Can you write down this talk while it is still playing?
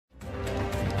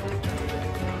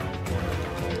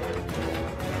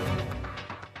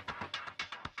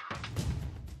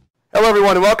Hello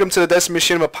everyone and welcome to the Destiny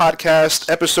Machinima Podcast,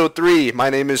 Episode 3. My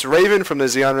name is Raven from the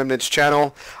Zeon Remnants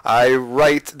channel. I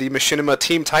write the Machinima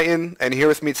Team Titan, and here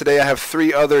with me today I have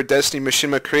 3 other Destiny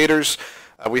Machinima creators.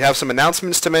 We have some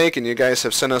announcements to make, and you guys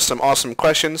have sent us some awesome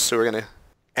questions, so we're going to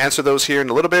answer those here in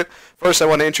a little bit. First, I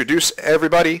want to introduce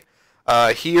everybody.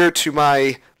 Here to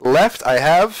my left, I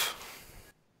have...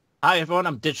 Hi everyone,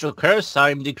 I'm Digita1 Curse.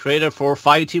 I'm the creator for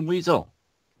Fireteam Weasel.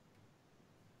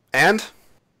 And...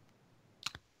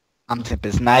 I'm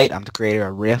Tempest Knight. I'm the creator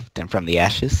of Rift and From the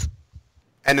Ashes.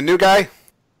 And the new guy?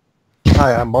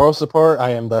 Hi, I'm Moral Support. I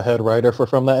am the head writer for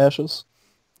From the Ashes.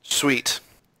 Sweet.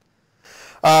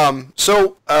 Of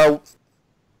the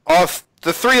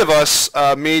 3 of us,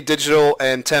 me, Digital,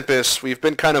 and Tempest, we've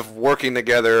been kind of working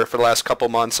together for the last couple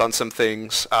months on some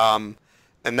things. And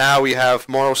now we have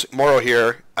Moro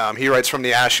here. He writes From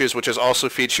the Ashes, which is also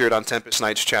featured on Tempest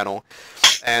Knight's channel.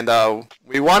 And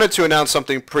we wanted to announce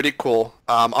something pretty cool.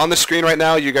 On the screen right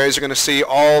now, you guys are going to see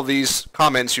all these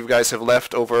comments you guys have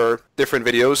left over different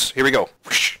videos. Here we go.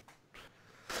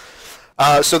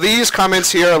 So these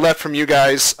comments here are left from you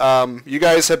guys. You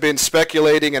guys have been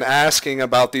speculating and asking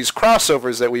about these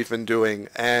crossovers that we've been doing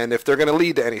and if they're going to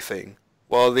lead to anything.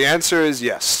 Well, the answer is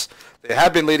yes. They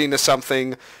have been leading to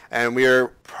something, and we are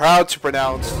proud to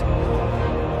pronounce...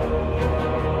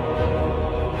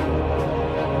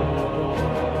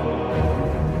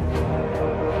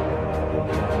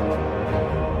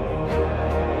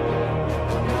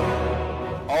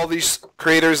 all these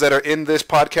creators that are in this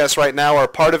podcast right now are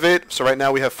part of it. So right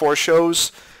now we have 4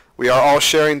 shows. We are all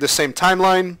sharing the same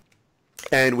timeline,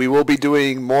 and we will be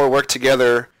doing more work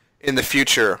together in the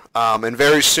future. And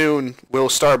very soon we'll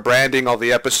start branding all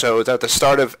the episodes. At the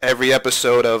start of every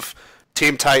episode of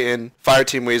Team Titan,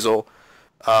 Fireteam Weasel,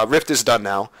 Rift is done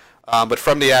now, but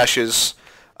From the Ashes,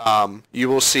 you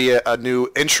will see a new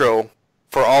intro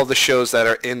for all the shows that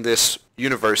are in this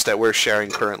universe that we're sharing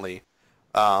currently.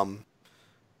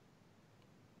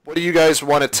 What do you guys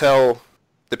want to tell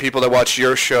the people that watch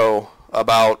your show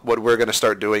about what we're going to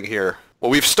start doing here? Well,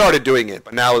 we've started doing it,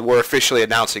 but now we're officially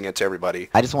announcing it to everybody.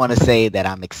 I just want to say that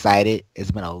I'm excited.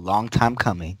 It's been a long time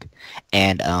coming.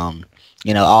 And,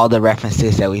 all the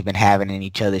references that we've been having in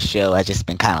each other's show has just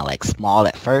been kind of like small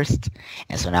at first.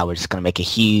 And so now we're just going to make a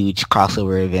huge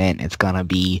crossover event. It's going to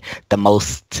be the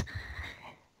most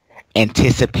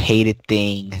anticipated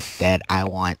thing that I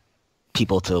want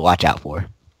people to watch out for.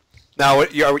 Now,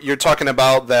 you're talking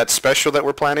about that special that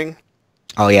we're planning?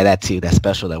 Oh, yeah, that too. That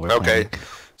special that we're planning. Okay.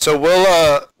 So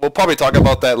we'll probably talk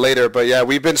about that later, but yeah,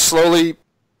 we've been slowly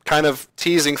kind of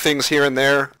teasing things here and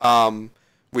there.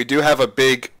 We do have a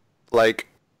big,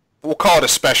 we'll call it a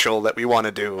special that we want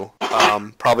to do,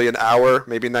 probably an hour,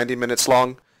 maybe 90 minutes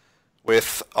long,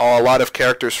 with a lot of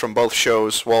characters from both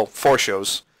shows, well, 4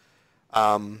 shows.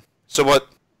 So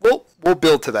we'll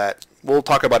build to that. We'll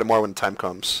talk about it more when the time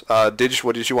comes. Dig,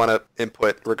 what did you want to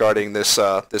input regarding this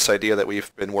idea that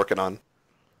we've been working on?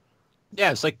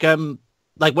 Yeah, it's like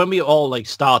when we all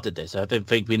started this, I didn't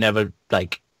think we never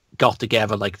got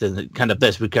together the kind of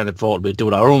this. We kind of thought we'd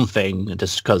do our own thing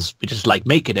just because we just like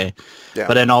making it. Yeah.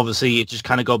 But then obviously it just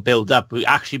kind of got built up. We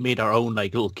actually made our own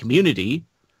little community,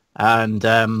 and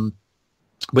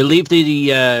we'll leave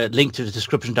the link to the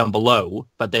description down below.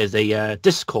 But there's a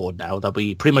Discord now that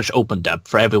we pretty much opened up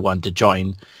for everyone to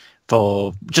join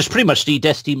for just pretty much the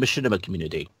Destiny Machinima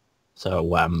community.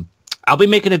 So I'll be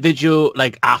making a video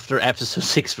after episode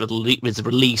 6 is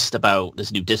released about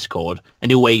this new Discord, a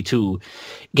new way to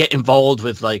get involved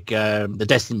with the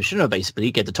Destiny Machinima, basically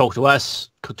get to talk to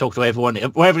us, talk to everyone,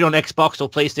 wherever you're on Xbox or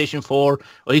PlayStation 4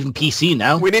 or even PC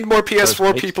now. We need more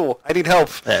PS4 people. I need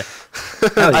help. Yeah.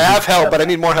 I have help, but I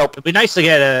need more help. It'd be nice to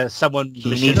get someone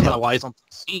Machinima-wise on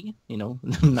PC.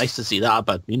 Nice to see that,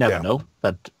 but you never know.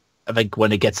 But I think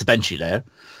when it gets eventually there.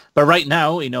 But right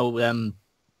now,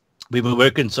 we've been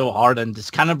working so hard, and it's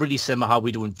kind of really similar how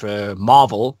we're doing for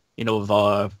Marvel, with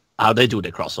how they do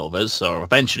their crossovers. So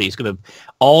eventually it's going to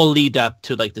all lead up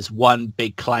to this one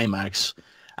big climax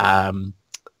that,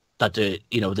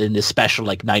 in this special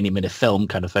 90-minute film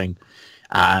kind of thing.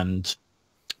 And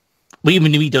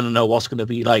we don't know what's going to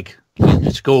be like.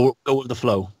 Just go with the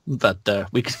flow. But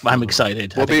I'm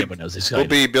excited. I think everyone else is excited.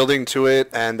 We'll be building to it,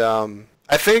 and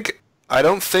I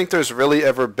don't think there's really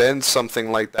ever been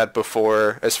something like that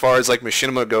before, as far as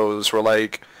Machinima goes, where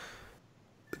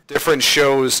different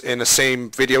shows in the same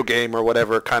video game or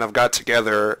whatever kind of got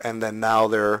together, and then now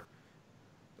they're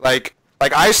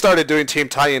I started doing Team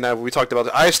Titan. We talked about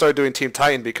it. I started doing Team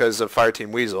Titan because of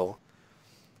Fireteam Weasel.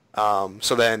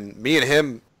 So then me and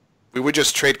him, we would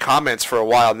just trade comments for a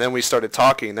while, and then we started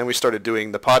talking, and then we started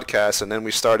doing the podcast, and then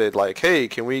we started hey,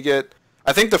 can we get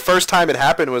I think the first time it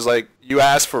happened was like you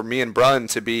asked for me and Brun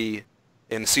to be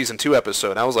in season 2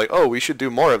 episode. And I was like, oh, we should do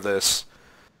more of this.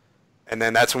 And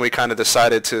then that's when we kind of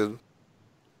decided to.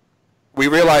 We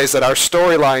realized that our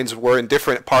storylines were in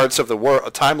different parts of the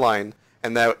timeline,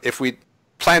 and that if we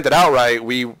planned it out right,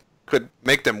 we could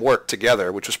make them work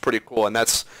together, which was pretty cool. And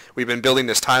we've been building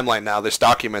this timeline now, this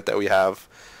document that we have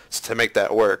to make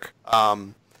that work.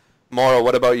 Moro,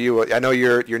 what about you? I know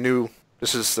you're new.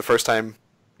 This is the first time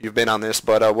you've been on this,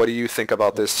 but what do you think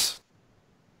about this?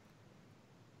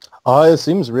 It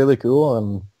seems really cool,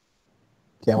 and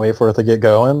can't wait for it to get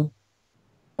going.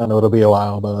 I know it'll be a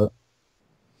while, but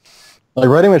like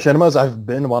writing machinimas, I've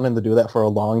been wanting to do that for a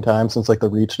long time, since like the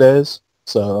Reach days.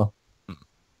 So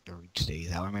The Reach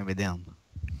days, I remember them.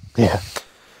 yeah.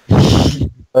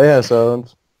 But yeah, so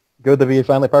it's good to be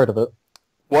finally part of it.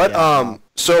 What? Yeah.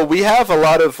 So we have a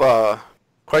lot of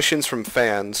questions from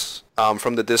fans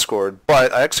from the Discord,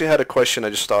 but I actually had a question I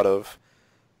just thought of.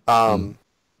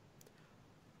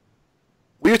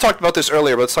 We talked about this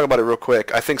earlier, but let's talk about it real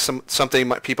quick. I think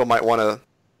something people might want to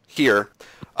hear.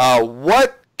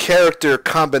 What character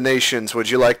combinations would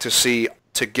you like to see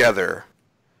together?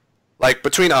 Like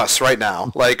between us right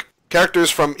now, like characters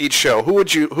from each show. Who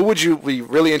would you be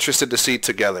really interested to see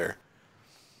together?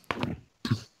 Who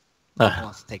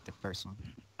wants to take the first one?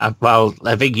 Well,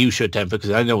 I think you should, Tim, because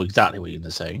I know exactly what you're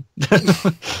going to say.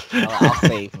 I'll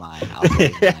save mine.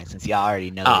 Since y'all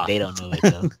already know it. They don't know it,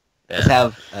 though. Let's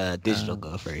have Digital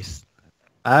go first.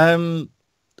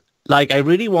 Like, I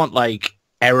really want, like,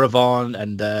 Erebon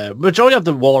and the majority of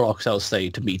the Warlocks, I'll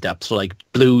say, to meet up. So, like,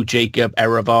 Blue, Jacob,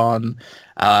 Erebon.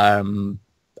 I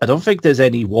don't think there's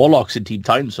any Warlocks in Team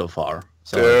Titan so far.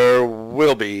 So. There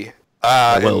will be.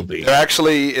 There will be. They're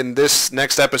actually, in this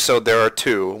next episode, there are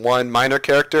 2. One minor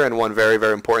character and one very,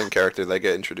 very important character that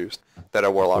get introduced that are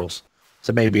Warlocks. Cool.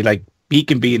 So maybe, like, he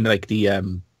can be in, like, the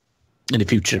in the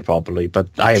future, probably. But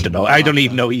I don't know. I don't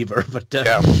even know either. But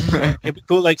Yeah. it'd be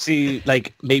cool, like, see,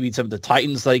 like, maybe some of the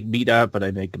Titans, like, meet up, and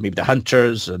I think maybe the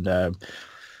Hunters, and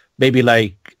maybe,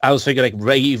 like, I was thinking, like,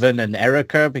 Raven and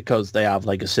Erica, because they have,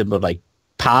 like, a similar, like,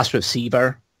 past with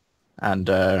Seaver. And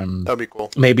That'd be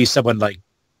cool. maybe someone that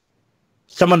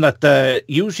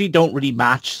usually don't really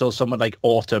match, so someone like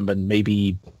Autumn and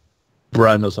maybe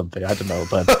Brun or something. I don't know,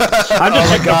 but I'm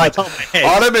just thinking off the top of my head.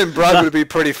 Autumn and Brun would be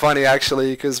pretty funny,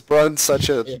 actually, because Brun's such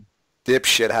a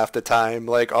dipshit half the time.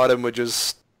 Like, Autumn would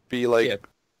just be, like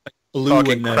Blue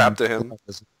talking crap to him.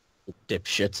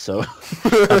 Dipshit, so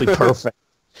that'd be perfect.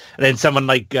 And then someone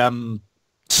like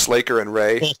Slaker and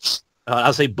Ray. Butch,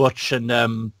 I'll say Butch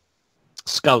and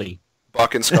Scully.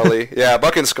 Buck and Scully. Yeah,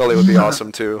 Buck and Scully would be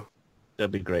awesome, too.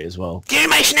 That'd be great as well. Give me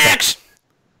my snacks!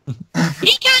 You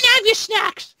can't have your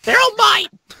snacks. They're all mine.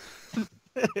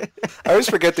 I always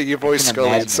forget that you voice I can Scully.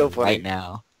 imagine It's so it funny. right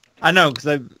now. I know, because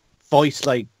I voice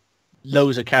like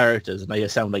loads of characters and they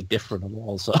sound like different and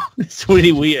all, so it's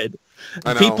really weird.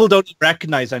 I know. People don't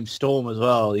recognize I'm Storm as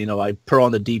well. You know, I put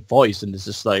on a deep voice and it's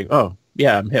just like, oh,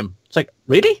 yeah, I'm him. It's like,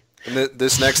 really? In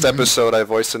this next episode, I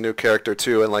voiced a new character,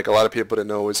 too, and, like, a lot of people didn't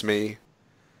know it was me.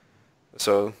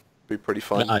 So, it'd be pretty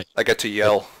fun. I get to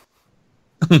yell.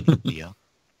 Yeah.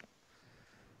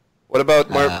 What about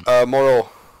Moro?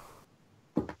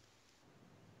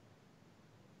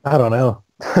 I don't know.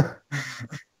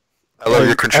 I love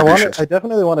your contributions. I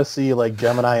definitely want to see like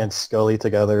Gemini and Scully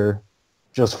together,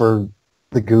 just for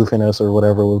the goofiness or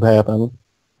whatever would happen.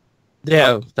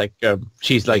 Yeah, like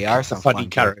she's like They are a some funny fun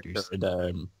character. characters.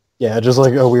 And, Yeah, just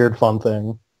like a weird fun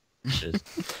thing. just-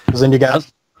 Because then you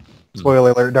got,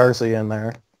 spoiler alert, Darcy in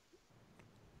there.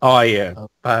 oh yeah,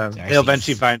 Darcy's- they'll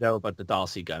eventually find out about the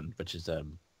Darcy gun, which is it's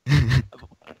I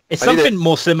need something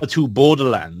more similar to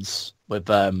Borderlands with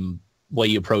way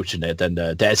you're approaching it than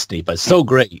Destiny, but it's so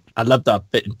great. I love that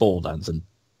bit in Borderlands, and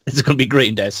it's going to be great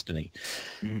in Destiny.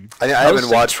 I haven't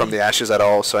watched From the Ashes at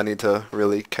all, so I need to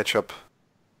really catch up.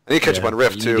 I need to catch up on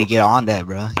Rift, You too. need to get on that,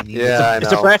 bro. You need to- Yeah, I know.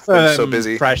 It's a breath I'm so of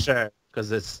busy. fresh air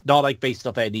because it's not like based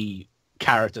off any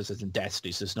characters as in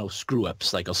Destiny. So there's no screw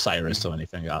ups like Osiris or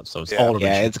anything like that. So it's Yeah. all Yeah,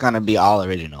 original. it's gonna be all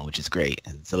original, which is great.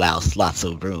 It allows lots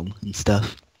of room and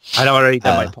stuff. I know already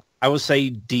done my point. I would say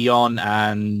Dion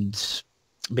and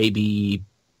maybe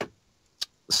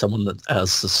someone that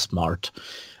else is smart.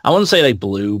 I wouldn't say like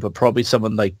Blue, but probably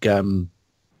someone like Falcon.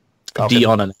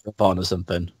 Dion and Erebon or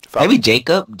something. Maybe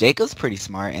Jacob. Jacob's pretty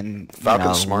smart, and you Falcon's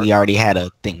know, smart. we already had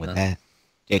a thing with that.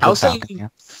 Jacob I would say Falcon, yeah.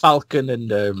 Falcon and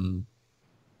Is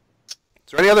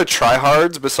there any other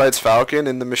tryhards besides Falcon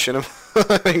in the Machinima?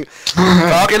 I mean,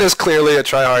 Falcon is clearly a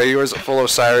tryhard. He wears full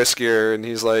Osiris gear, and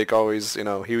he's like always,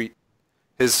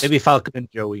 his maybe Falcon and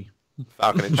Joey.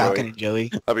 Falcon and Joey. Falcon and Joey.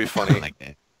 That'd be I funny. like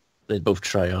that. They're both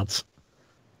tryouts.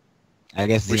 I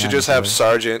guess we should Zeon just is have yours.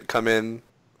 Sergeant come in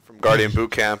from Guardian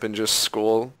Boot Camp and just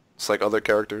school. It's like other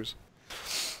characters.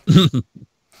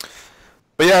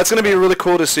 But yeah, it's gonna be really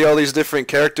cool to see all these different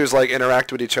characters like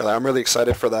interact with each other. I'm really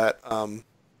excited for that.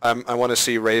 I want to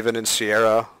see Raven and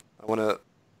Sierra.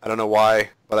 I don't know why,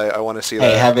 but I want to see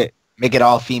Hey, that. make it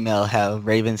all female. Have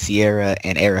Raven, Sierra,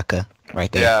 and Erica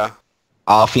right there. Yeah,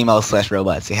 All female /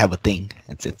 robots. They have a thing.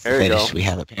 It's a There you fetish go. we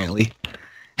have apparently.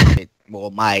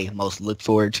 Well, my most looked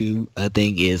forward to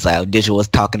thing is Digital was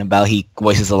talking about he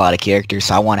voices a lot of characters,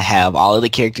 so I want to have all of the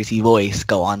characters he voiced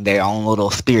go on their own little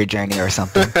spirit journey or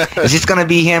something. It's just gonna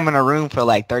be him in a room for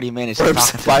like 30 minutes just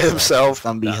talking to by himself. himself. It's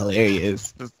gonna be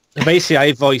hilarious. Basically,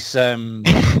 I voice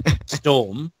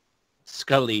Storm,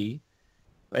 Scully,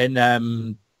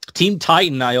 and Team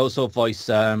Titan. I also voice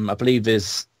I believe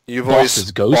is You Boss's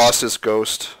voice Ghost. Boss's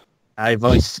Ghost. I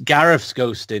voiced Gareth's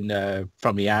Ghost in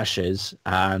From the Ashes,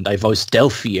 and I voiced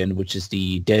Delphian, which is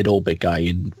the dead orbit guy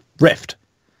in Rift.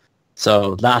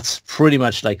 So that's pretty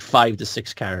much like 5 to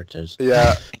 6 characters.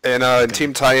 Yeah, and in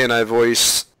Team Titan, I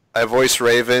voice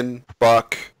Raven,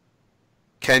 Buck,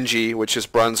 Kenji, which is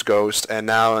Brun's Ghost, and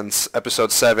now in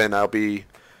episode 7, I'll be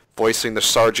voicing the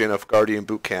Sergeant of Guardian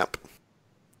Boot Camp.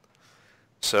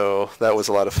 So that was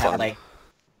a lot of How, fun. like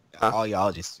Huh? all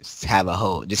y'all just have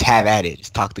at it.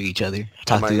 Just talk to each other.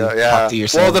 Oh my God, yeah. Talk to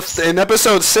yourselves. Well, in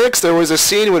episode 6, there was a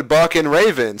scene with Buck and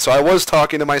Raven, so I was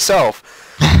talking to myself.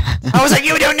 I was like,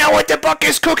 you don't know what the Buck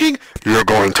is cooking? You're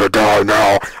going to die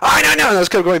now. I don't know. And I just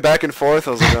kept going back and forth.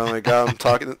 I was like, oh my God, I'm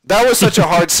talking. That was such a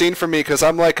hard scene for me because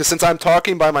I'm like, cause since I'm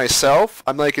talking by myself,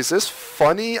 I'm like, is this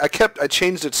funny? I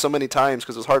changed it so many times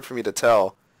because it was hard for me to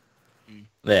tell.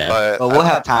 Yeah. But But we'll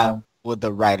have time with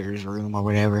the writer's room or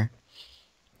whatever.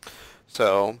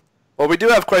 So, well, we do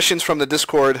have questions from the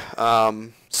Discord.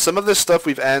 Some of this stuff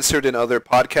we've answered in other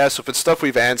podcasts. So if it's stuff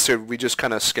we've answered, we just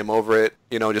kind of skim over it,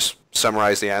 just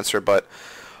summarize the answer. But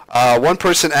one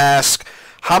person asked,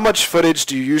 how much footage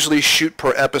do you usually shoot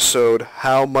per episode?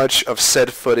 How much of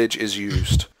said footage is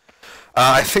used?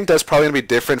 I think that's probably going to be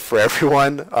different for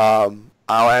everyone. I'll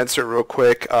answer it real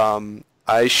quick.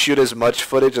 I shoot as much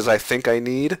footage as I think I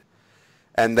need.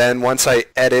 And then once I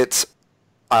edit,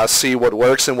 I'll see what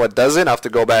works and what doesn't. I have to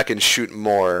go back and shoot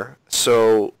more.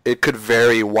 So it could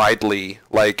vary widely.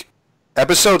 Like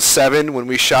episode 7, when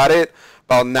we shot it,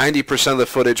 about 90% of the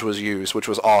footage was used, which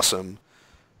was awesome.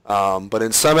 But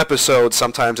in some episodes,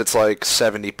 sometimes it's like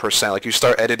 70%. Like you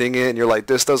start editing it and you're like,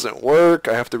 this doesn't work.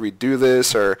 I have to redo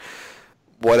this, or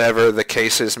whatever the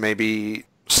case is. Maybe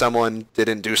someone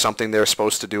didn't do something they're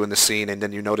supposed to do in the scene and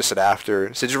then you notice it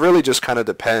after. So it really just kind of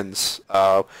depends.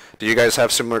 Do you guys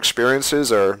have similar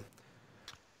experiences, or?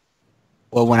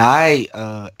 Well, when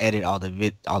I edit all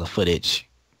the footage,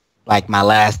 like my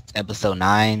last episode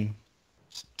 9,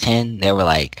 10, there were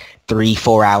like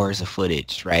 3-4 hours of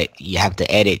footage, right? You have to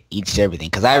edit everything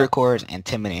because I record in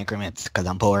 10-minute increments because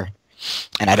I'm poor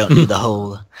and I don't do the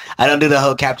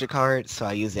whole capture card, so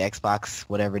I use the Xbox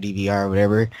whatever DVR or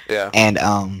whatever. Yeah.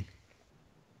 And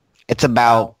it's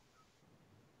about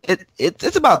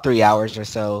it's about 3 hours or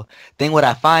so. Then what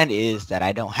I find is that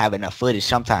I don't have enough footage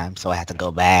sometimes, so I have to go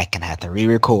back and I have to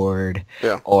re-record.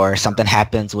 Yeah. Or something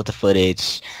happens with the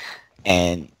footage,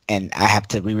 and I have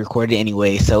to re-record it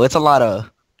anyway. So it's a lot of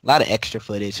extra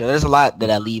footage. So there's a lot that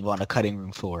I leave on the cutting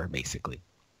room floor, basically.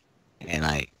 And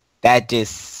like that,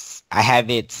 just I have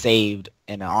it saved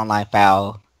in an online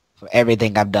file for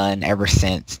everything I've done ever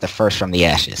since the first From the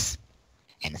Ashes,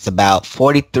 and it's about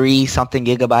 43 something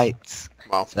gigabytes.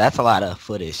 Wow. So that's a lot of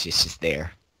footage. It's just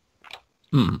there.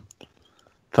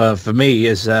 For me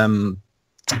is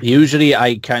usually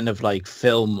I kind of like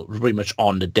film pretty much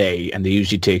on the day, and it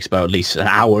usually takes about at least an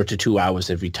hour to 2 hours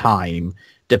every time,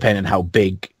 depending how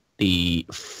big the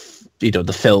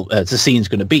film the scene's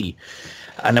going to be.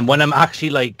 And then when I'm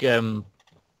actually like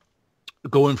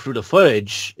going through the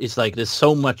footage, it's like there's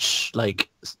so much like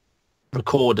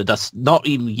recorded that's not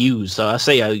even used. So I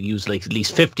say I use like at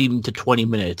least 15 to 20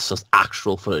 minutes of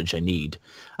actual footage I need,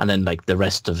 and then like the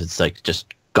rest of it's like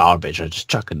just garbage. I just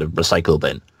chuck in the recycle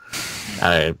bin.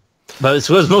 But it's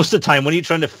most of the time when you're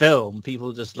trying to film,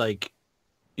 people just like,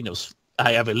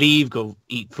 I either leave, go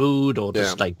eat food, or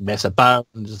just like mess about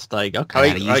and just like, okay, I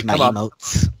gotta use my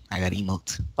emotes. I got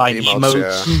emotes. Find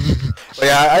emotes. Yeah. But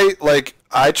yeah,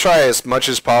 I try as much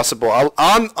as possible.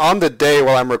 On the day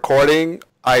while I'm recording,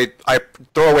 I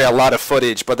throw away a lot of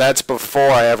footage, but that's before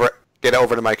I ever get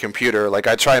over to my computer. Like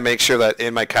I try and make sure that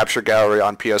in my capture gallery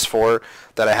on PS4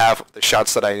 that I have the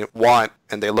shots that I want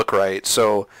and they look right.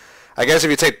 So I guess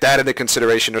if you take that into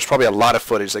consideration, there's probably a lot of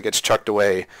footage that gets chucked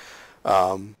away.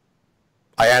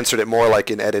 I answered it more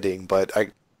like in editing, but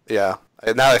I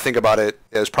And now that I think about it,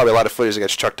 there's probably a lot of footage that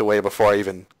gets chucked away before I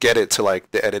even get it to like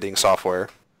the editing software.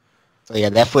 So yeah,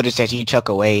 that footage that you chuck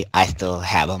away, I still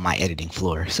have on my editing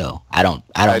floor. So I don't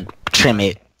trim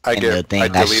it in the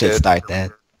thing. I should start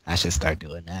that. I should start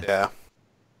doing that. Yeah.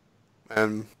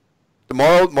 And the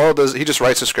moral does he just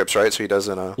writes the scripts, right? So he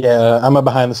doesn't. Yeah, I'm a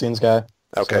behind the scenes guy.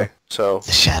 Okay, so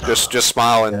just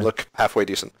smile and look halfway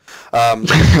decent. All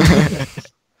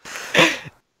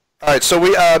right, so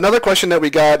we another question that we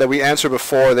got that we answered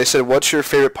before. They said, "What's your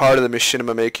favorite part of the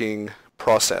machinima making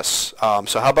process?"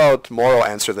 So how about Moro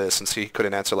answer this since he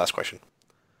couldn't answer the last question?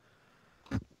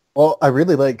 Well, I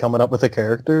really like coming up with the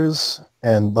characters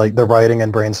and like the writing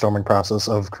and brainstorming process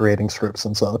of creating scripts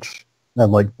and such,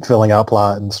 and like filling out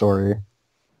plot and story.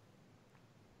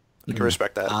 You can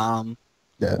respect that.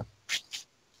 Yeah.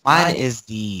 Mine is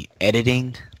the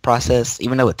editing process.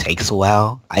 Even though it takes a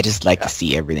while, I just like to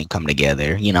see everything come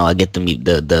together. You know, I get to meet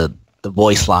the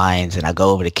voice lines, and I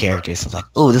go over the characters. It's like,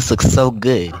 oh, this looks so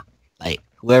good. Like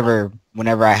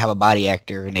whenever I have a body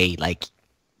actor and they like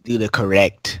do the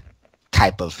correct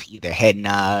type of either head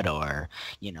nod or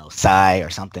sigh or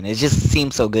something, it just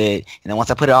seems so good. And then once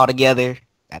I put it all together,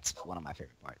 that's one of my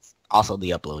favorite parts. Also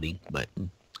the uploading, but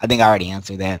I think I already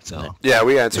answered that. So yeah,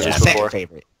 we answered this before.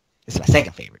 It's my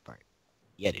second favorite part,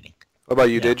 the editing. What about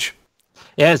you, Dig?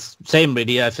 Yes, same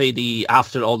really. I say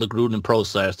after all the grueling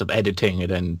process of editing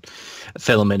it and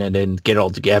filming it and get it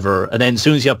all together, and then as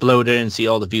soon as you upload it and see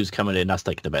all the views coming in, that's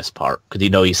like the best part because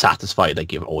you're satisfied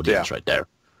like your audience right there.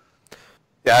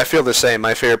 Yeah, I feel the same.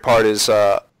 My favorite part is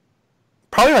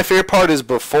probably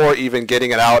before even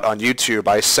getting it out on YouTube.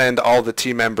 I send all the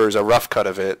team members a rough cut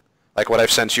of it, like what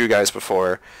I've sent you guys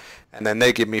before, and then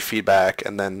they give me feedback,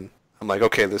 and then I'm like,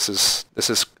 okay, this is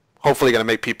hopefully going to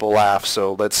make people laugh,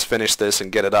 so let's finish this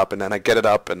and get it up. And then I get it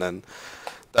up, and then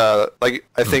I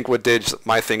think what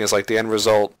my thing is like the end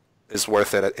result is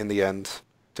worth it in the end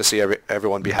to see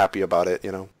everyone be happy about it,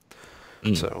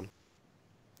 So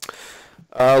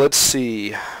let's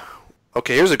see.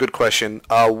 Okay, here's a good question.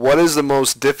 What is the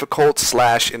most difficult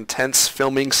 / intense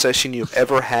filming session you've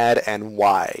ever had, and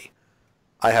why?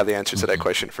 I have the answer to that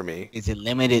question for me. Is it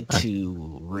limited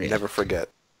to Rift? Never forget.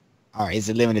 All right, is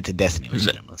it limited to Destiny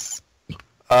Machinimas?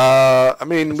 I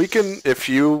mean, we can, if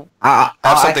you have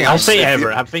something else. I'll say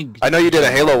ever. I know you did a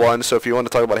Halo one, so if you want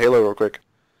to talk about Halo real quick.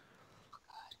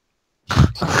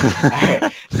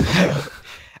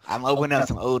 I'm opening up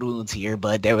some old wounds here,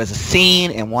 but there was a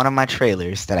scene in one of my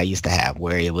trailers that I used to have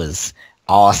where it was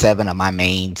all 7 of my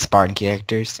main Spartan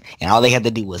characters, and all they had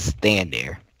to do was stand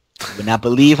there. You would not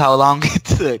believe how long it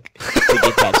took to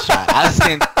get that shot. I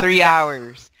spent 3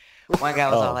 hours. One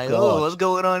guy was all like, oh, what's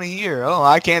going on here? Oh,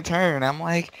 I can't turn. I'm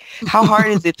like, how hard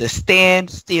is it to stand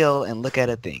still and look at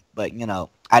a thing? But,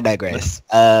 I digress.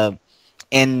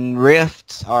 In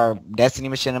Rift or Destiny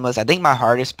Machinimas, I think my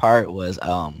hardest part was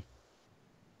in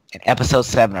episode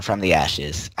 7 of From the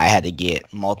Ashes. I had to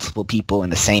get multiple people in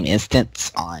the same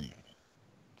instance on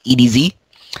EDZ.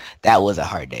 That was a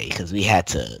hard day because we had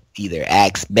to either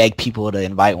beg people to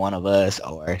invite one of us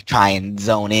or try and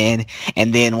zone in.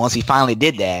 And then once we finally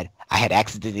did that, I had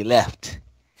accidentally left.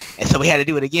 And so we had to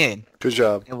do it again. Good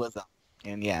job. It was,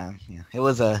 it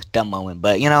was a dumb moment,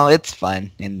 but it's fun.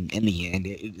 And in the end,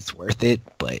 it's worth it,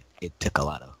 but it took a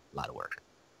lot of work.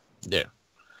 Yeah.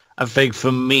 I think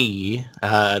for me,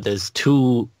 there's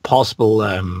 2 possible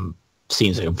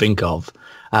scenes I can think of.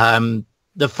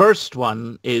 The first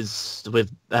one is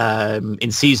with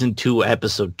in season 2,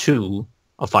 episode 2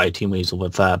 of Fireteam Weasel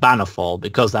with Bannerfall,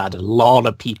 because I had a lot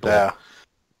of people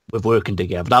with working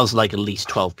together. That was like at least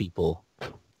 12 people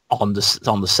on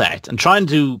the set, and trying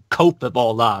to cope with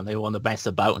all that. And they want to mess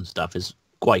about and stuff is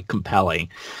quite compelling.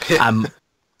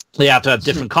 They have to have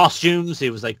different costumes.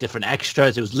 It was like different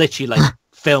extras. It was literally like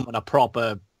filming a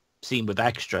proper scene with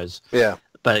extras. Yeah,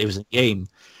 but it was a game.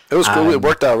 It was cool. It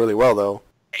worked out really well, though.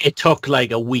 It took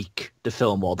like a week to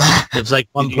film all that. It was like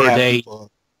one per day,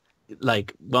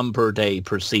 like one per day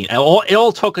per scene. It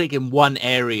all took like in one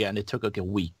area, and it took like a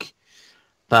week.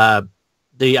 But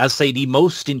I'd say the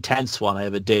most intense one I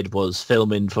ever did was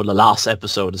filming for the last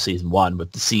episode of season 1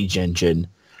 with the Siege engine.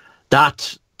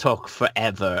 That took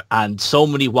forever, and so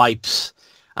many wipes,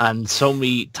 and so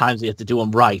many times we had to do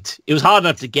them right. It was hard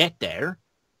enough to get there.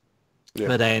 Yeah.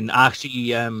 But then actually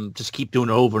just keep doing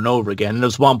it over and over again. And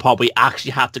there's one part we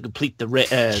actually had to complete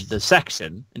the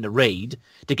section in the raid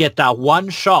to get that one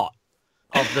shot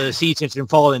of the siege engine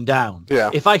falling down. Yeah.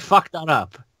 If I fucked that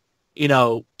up, you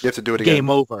have to do it again. Game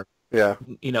over. Yeah.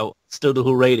 Still the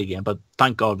whole raid again. But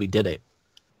thank God we did it.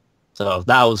 So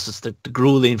that was just the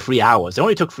grueling 3 hours. It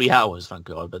only took 3 hours, thank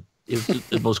God. But it was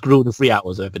the most grueling 3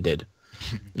 hours I ever did.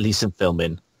 At least in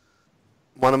filming.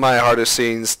 one of my hardest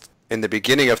scenes in the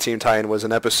beginning of Team Titan was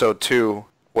in episode 2,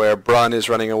 where Brun is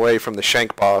running away from the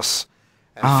Shank boss,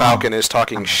 and Falcon is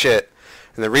talking shit.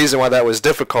 And the reason why that was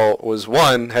difficult was,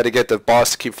 1, had to get the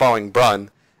boss to keep following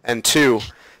Brun, and 2,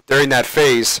 during that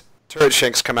phase, turret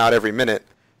Shanks come out every minute.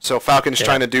 So Falcon's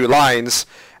trying to do lines,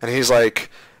 and he's like,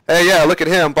 hey, yeah, look at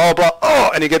him, blah, blah,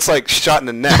 oh, and he gets, like, shot in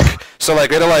the neck. So,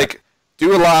 like, we had to, like,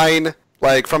 do a line,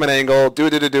 like, from an angle, do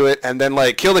it, and then,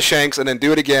 like, kill the Shanks, and then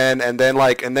do it again, and then,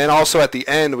 like, and then also at the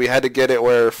end, we had to get it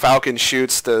where Falcon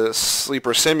shoots the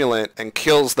sleeper simulant and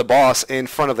kills the boss in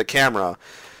front of the camera.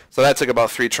 So that took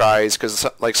about 3 tries, because,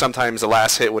 like, sometimes the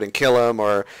last hit wouldn't kill him,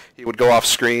 or he would go off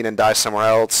screen and die somewhere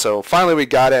else. So finally we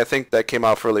got it. I think that came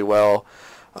off really well.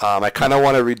 I kind of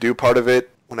want to redo part of it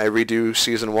when I redo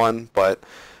Season 1, but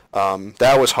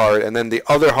that was hard. And then the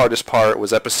other hardest part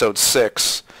was Episode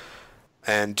 6,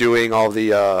 and doing all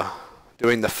the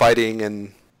doing the fighting,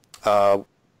 and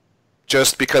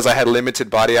just because I had limited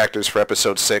body actors for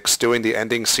Episode 6, doing the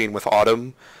ending scene with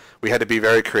Autumn, we had to be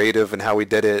very creative in how we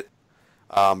did it.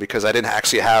 Because I didn't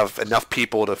actually have enough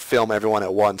people to film everyone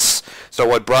at once. So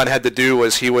what Brun had to do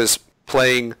was he was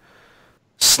playing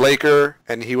Slaker,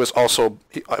 and he was also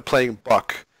playing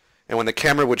Buck. And when the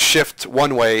camera would shift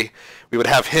one way, we would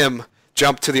have him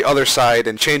jump to the other side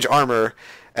and change armor,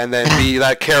 and then be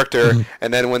that character.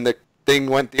 And then when the thing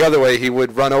went the other way, he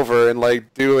would run over and,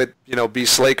 like, do it, you know, be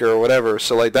Slaker or whatever.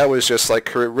 So, like, that was just,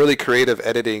 like, really creative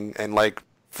editing and, like,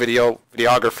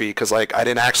 videography, because, like, I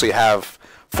didn't actually have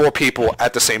 4 people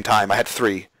at the same time. I had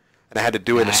 3, and I had to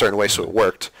do it in a certain way so it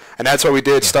worked. And that's why we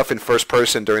did stuff in first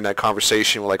person during that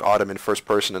conversation with, like, Autumn in first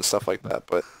person and stuff like that.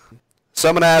 But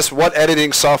someone asked, what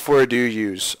editing software do you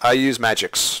use? I use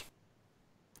Magix.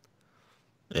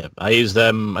 Yeah, I use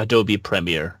Adobe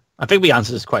Premiere. I think we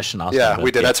answered this question last time. Yeah,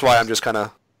 we did. That's why I'm just kind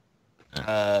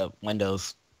of...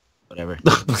 Windows, whatever. It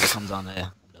comes on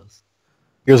the Windows.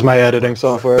 Here's my editing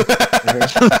software.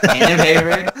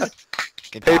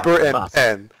 Paper and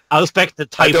pen. I expect to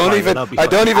type. I don't even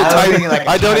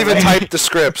type the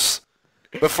scripts.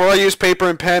 Before I use paper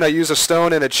and pen, I use a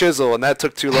stone and a chisel, and that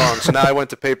took too long. So now I went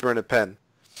to paper and a pen.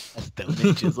 A stone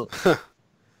and chisel.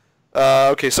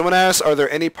 Okay, someone asked, are there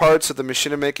any parts of the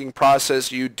machinima making process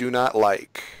you do not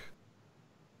like?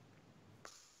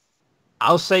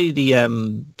 I'll say the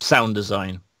sound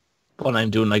design when I'm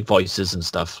doing, like, voices and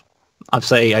stuff. I'd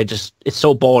say it's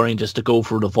so boring just to go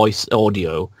through the voice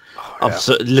audio,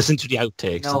 listen to the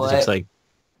outtakes. You know and it's like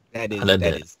that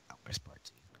is the worst part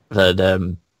too.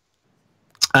 That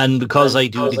and because I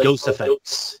do the ghost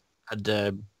effects,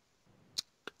 and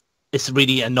it's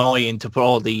really annoying to put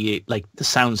all the the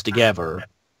sounds together.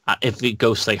 If the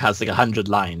ghost has 100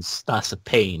 lines, that's a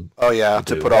pain. Oh yeah,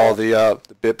 to put all the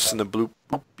bips and the bloop,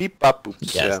 boop, beep, bop,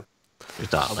 boops. Yes. Yeah.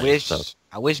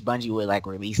 I wish Bungie would, like,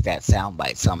 release that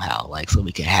soundbite somehow, like, so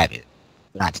we can have it.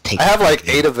 Not to take. I have like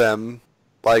 8 of them,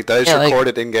 like, that is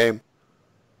recorded in game.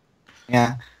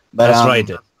 Yeah, but that's right.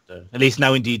 At least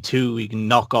now in D2 we can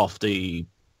knock off the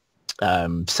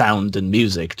sound and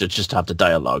music to just have the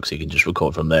dialogue, so you can just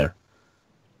record from there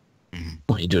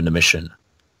when you're doing the mission.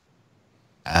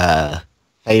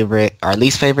 Favorite or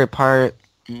least favorite part?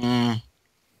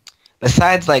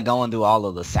 Besides, like, going through all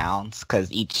of the sounds,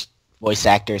 because each voice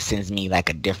actor sends me, like,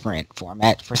 a different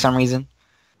format for some reason.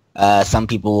 Some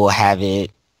people will have it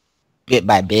bit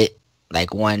by bit,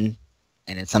 like one,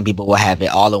 and then some people will have it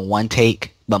all in one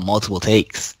take, but multiple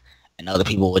takes, and other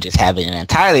people will just have it in an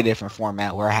entirely different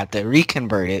format where I have to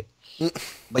reconvert it.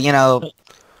 But, you know,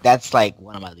 that's, like,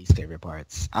 one of my least favorite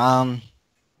parts.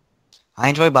 I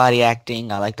enjoy body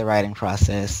acting. I like the writing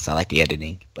process. I like the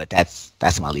editing, but that's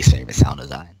my least favorite sound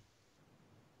design.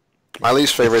 My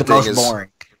least favorite thing is boring.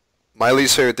 My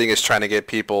least favorite thing is trying to get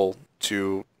people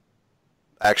to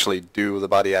actually do the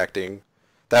body acting.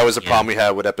 That was the problem we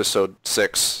had with episode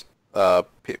 6,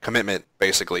 commitment,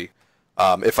 basically.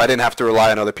 If I didn't have to rely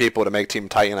on other people to make Team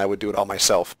Titan, I would do it all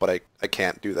myself, but I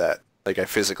can't do that. Like, I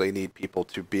physically need people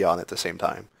to be on at the same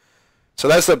time. So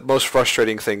that's the most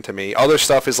frustrating thing to me. Other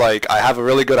stuff is, like, I have a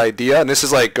really good idea, and this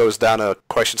is, like, goes down to a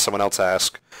question someone else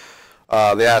asked.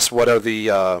 They asked,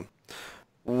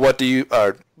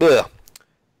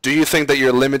 do you think that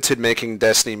you're limited making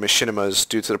Destiny machinimas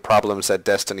due to the problems that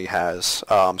Destiny has?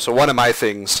 So one of my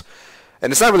things,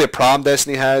 and it's not really a problem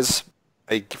Destiny has,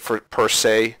 per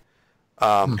se,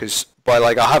 but,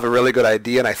 like, I'll have a really good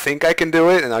idea and I think I can do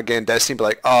it, and again, Destiny be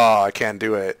like, oh, I can't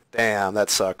do it. Damn, that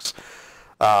sucks.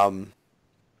 But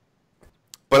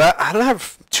I don't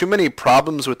have too many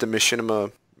problems with the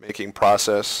machinima making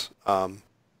process. But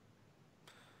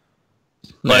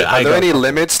are there any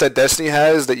limits that Destiny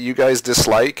has that you guys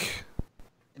dislike?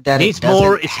 It needs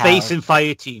more space in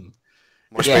Fireteam.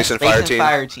 More space and fire team.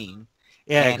 Fire team.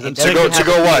 Yeah, to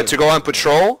go what? To go on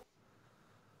patrol?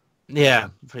 Yeah,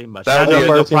 pretty much. That would be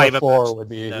Fire team of 4 would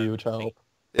be a huge help.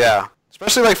 Yeah,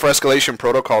 especially like for escalation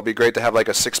protocol, it'd be great to have like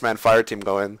a 6-man fire team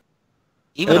go in.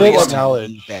 Even they though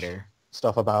acknowledge better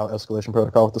stuff about escalation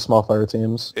protocol with the small fire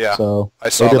teams. Yeah, so I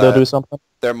saw maybe that. they'll do something.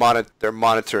 They're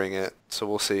monitoring it, so so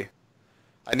we'll see.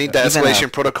 I need the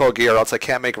escalation protocol gear, or else I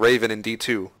can't make Raven in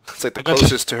D2. It's like the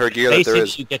closest to her gear that there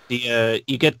is. You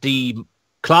get the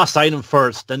class item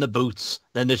first, then the boots,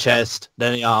 then the chest,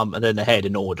 then the arm, and then the head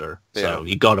in order. So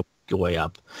you got to work your way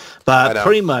up. But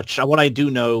pretty much, what I do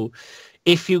know,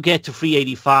 if you get to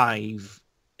 385,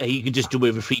 you can just do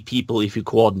it with 3 people if you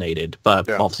coordinated. But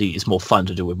obviously, it's more fun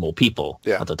to do with more people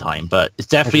at the time. But it's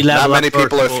definitely level up. Not many up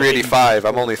people are 385.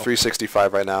 I'm only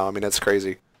 365 right now. I mean, that's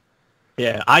crazy.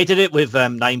 Yeah, I did it with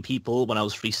 9 people when I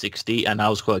was 360, and that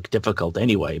was quite difficult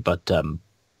anyway. But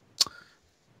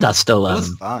that's still it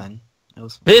was fun.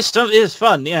 It's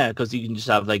fun, yeah, because you can just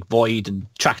have like Void and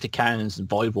tractor cannons and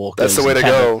Void walkers. That's the way to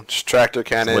go. Just tractor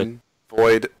cannon,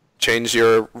 Void. Change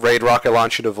your raid rocket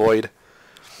launcher to Void.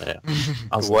 Yeah.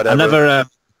 Whatever. Another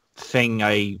thing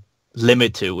I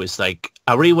limit to is like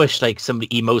I really wish like some of the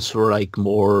emotes were like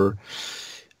more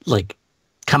like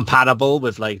compatible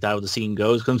with like how the scene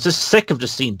goes. Because I'm just sick of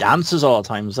just seeing dances all the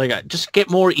time. It's like just get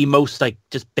more emotes like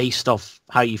just based off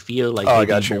how you feel. Like I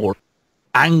got you. More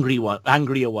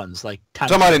angrier ones like.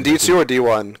 Talking about in D2 or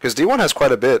D1? Because D1 has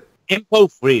quite a bit. In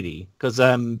both, really, because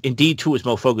in D2 it's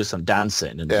more focused on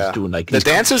dancing and just doing like the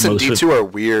dances in D2 are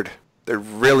weird. They're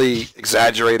really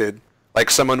exaggerated, like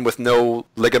someone with no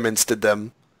ligaments did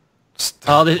them.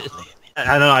 I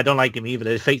don't know. I don't like them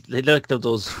either. They look like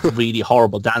those really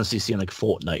horrible dances you see in like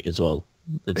Fortnite as well.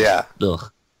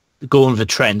 Going with the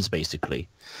trends basically.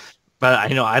 But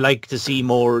I like to see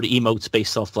more emotes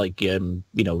based off like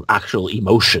actual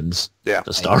emotions. Yeah,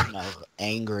 to start. Like,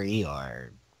 angry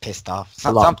or pissed off,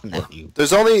 something that you.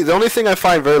 The only thing I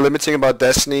find very limiting about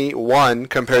Destiny 1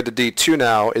 compared to D2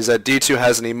 now is that D2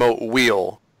 has an emote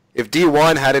wheel. If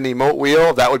D1 had an emote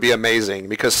wheel, that would be amazing,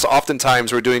 because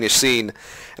oftentimes we're doing a scene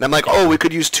and I'm like, oh, we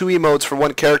could use 2 emotes for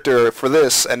one character for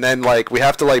this, and then like we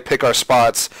have to like pick our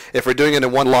spots. If we're doing it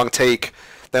in one long take,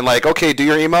 then like, okay, do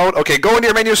your emote, okay, go into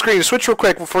your menu screen, switch real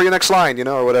quick before your next line,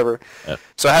 or whatever. Yeah.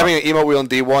 So having an emote wheel in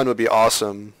D1 would be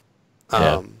awesome.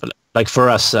 Like for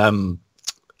us,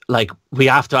 like we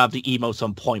have to have the emotes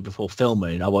on point before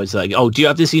filming. Otherwise, like, oh, do you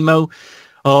have this emote?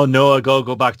 Oh no, I gotta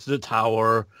go back to the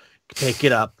tower, pick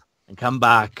it up, and come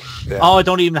back. Yeah. Oh, I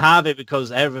don't even have it because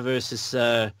Eververse is,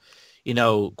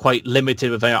 quite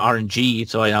limited with RNG,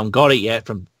 so I haven't got it yet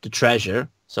from the treasure.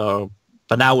 So,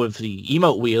 but now with the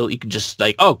emote wheel, you can just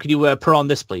like, oh, can you put on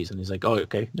this, please? And he's like, oh,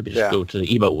 okay. Let me just go to the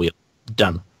emote wheel.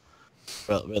 Done.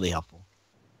 Well, really helpful.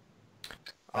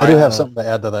 I do have something to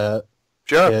add to that.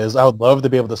 Sure. Is I would love to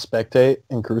be able to spectate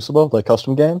in Crucible, like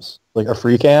custom games, like a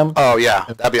free cam. Oh yeah,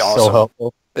 that'd be awesome. So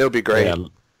helpful. It would be great.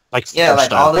 Yeah,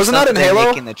 like all the wasn't that in Halo?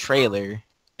 Making the trailer.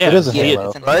 Yeah, it is in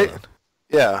Halo, right? Halo.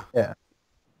 Yeah. Yeah.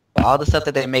 All the stuff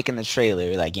that they make in the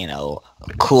trailer, like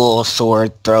cool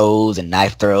sword throws and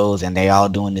knife throws, and they all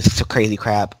doing this crazy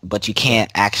crap, but you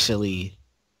can't actually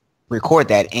record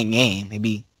that in game.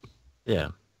 Maybe. Yeah.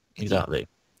 Exactly.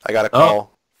 I got a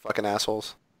call. Fucking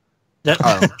assholes.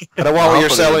 I don't want what you're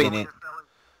selling.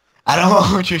 I don't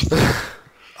want what you're selling.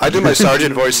 I do my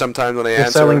sergeant voice sometimes when I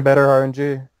answer. Selling better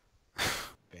RNG.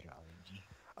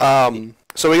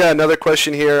 So we got another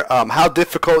question here. How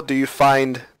difficult do you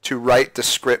find to write the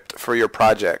script for your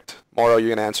project? Moro, you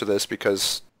can answer this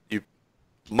because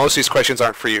most of these questions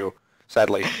aren't for you,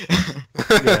 sadly.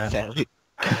 Sadly.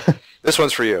 This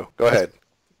one's for you. Go ahead.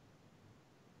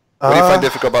 What do you find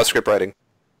difficult about script writing?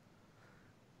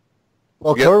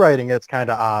 Well, co-writing, it's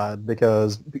kind of odd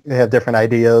because they have different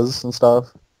ideas and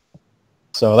stuff.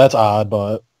 So that's odd,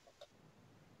 but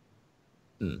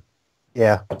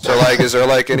yeah. So like, is there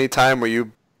like any time where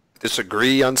you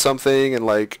disagree on something and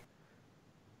like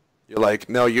you're like,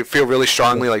 no, you feel really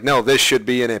strongly like, no, this should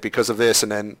be in it because of this,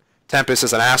 and then Tempest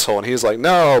is an asshole and he's like,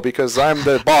 no, because I'm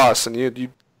the boss, and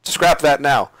you scrap that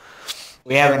now.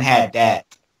 We haven't had that.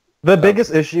 The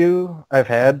biggest issue I've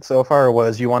had so far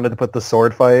was you wanted to put the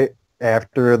sword fight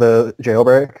after the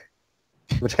jailbreak,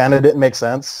 which kind of didn't make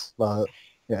sense, but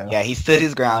yeah. Yeah, he stood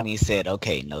his ground. He said,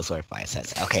 "Okay, no sword fight."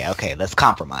 Says, "Okay, let's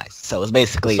compromise." So it's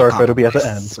basically sword fight will be at the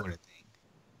end, sort of thing.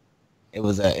 It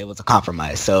was a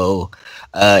compromise. So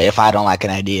if I don't like an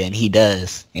idea and he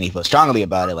does, and he feels strongly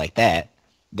about it like that,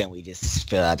 then we just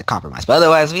fill out the compromise. But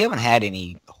otherwise, we haven't had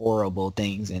any horrible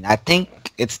things, and I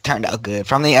think it's turned out good.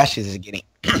 From the Ashes is getting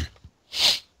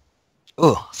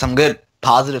some good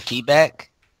positive feedback.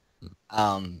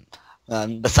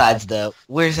 Besides the,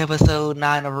 where's episode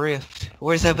 9 of Rift?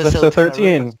 Where's episode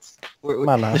 13? Come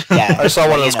on now. Yeah, I saw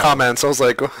one of those know. comments. I was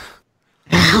like,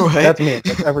 That's me.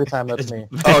 That's every time that's me.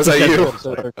 oh, is that you?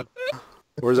 Episode 13.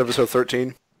 Where's episode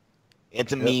 13?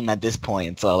 It's a meme at this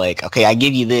point. So like, okay, I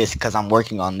give you this because I'm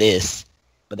working on this.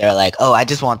 But they're like, oh, I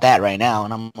just want that right now.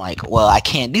 And I'm like, well, I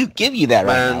can't give you that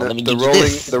right Man, now. Let me give you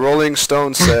this. The Rolling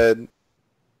Stone said,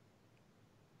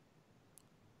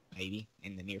 Maybe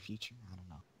in the near future. I don't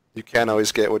know. you can't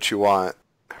always get what you want.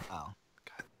 Oh.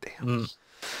 God damn.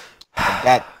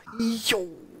 That Yo.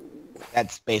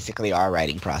 that's basically our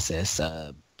writing process.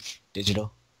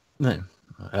 Digital.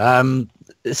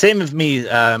 Same with me.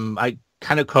 I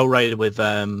kind of co-write with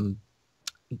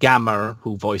Gamma,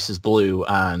 who voices Blue,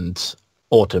 and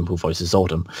Autumn, who voices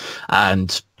Autumn,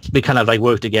 and we kind of like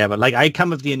work together. Like I come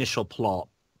with the initial plot,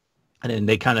 and then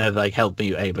they kind of like help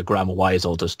me either grammar-wise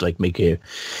or just like make it,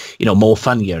 more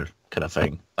funnier kind of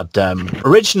thing. But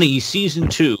originally, season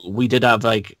 2, we did have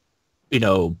like,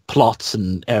 plots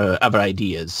and other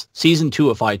ideas. Season 2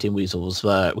 of Fireteam Weasel was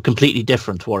completely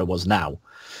different to what it was now.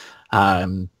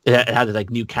 It had like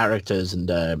new characters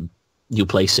and new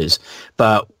places.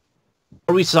 But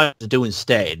what we decided to do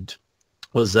instead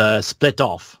was split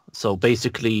off. So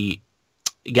basically,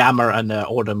 Gamma and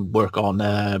Autumn work on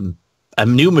a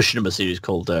new Machinima series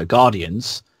called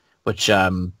Guardians, which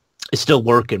is still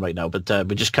working right now, but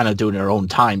we're just kind of doing our own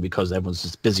time because everyone's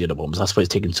just busy at the moment. So that's why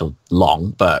it's taking so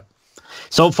long. But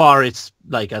so far, it's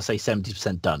like I say,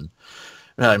 70% done.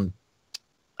 And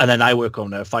then I work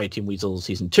on Fireteam Weasel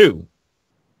season 2,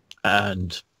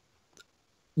 and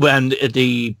when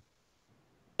you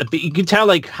can tell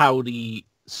like how the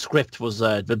script was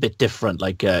a bit different.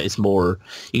 Like it's more,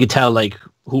 you can tell like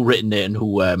who written it and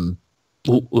who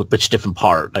which different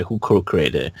part, like who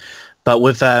co-created it. But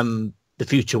with the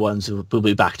future ones, we'll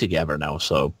be back together now,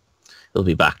 so it'll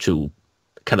be back to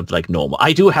kind of like normal.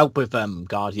 I do help with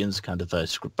Guardians kind of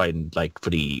script writing, like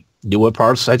for the newer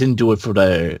parts. I didn't do it for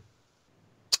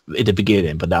in the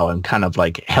beginning, but now I'm kind of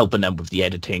like helping them with the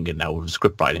editing and now with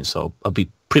script writing. So I'll be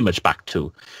pretty much back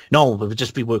to we'll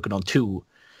just be working on 2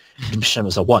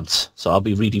 missions at once. So I'll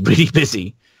be really, really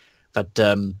busy. But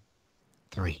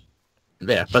 3.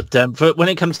 Yeah, but for when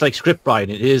it comes to like script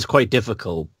writing, it is quite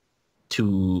difficult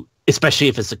to, especially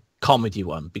if it's a comedy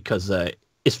one, because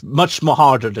it's much more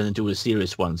harder than to do a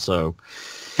serious one. So,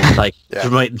 like, to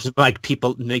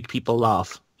make people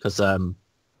laugh, because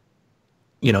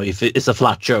if it's a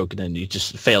flat joke, then it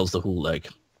just fails the whole like.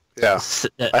 Yeah,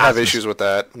 I have issues with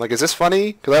that. I'm like, is this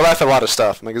funny? Because I laugh at a lot of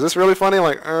stuff. I'm like, is this really funny? I'm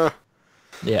like,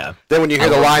 Yeah. Then when you hear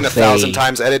the line 1,000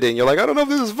 times editing, you're like, I don't know if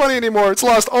this is funny anymore. It's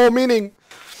lost all meaning.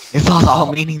 It's lost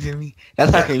all meaning to me.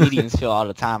 That's how comedians feel all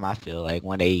the time. I feel like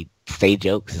when they say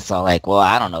jokes, it's all like, well,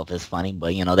 I don't know if it's funny,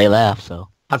 but they laugh. So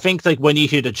I think like when you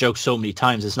hear the joke so many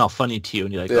times, it's not funny to you,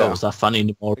 and you're like, oh, is that funny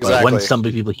anymore? But when some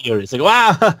people hear it, it's like,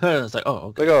 wow, it's like, oh,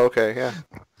 okay. Like, oh, okay, yeah.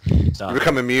 So, you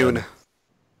become immune.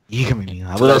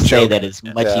 I will say that it's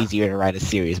much easier to write a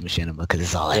serious machinima because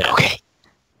it's all like, okay,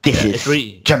 this is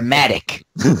really dramatic.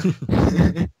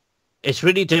 It's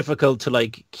really difficult to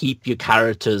like keep your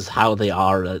characters how they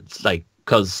are. It's like,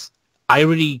 because I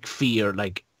really fear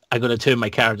like I'm gonna turn my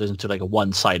characters into like a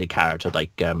one-sided character.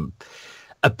 Like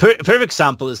a perfect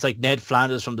example is like Ned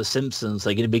Flanders from The Simpsons.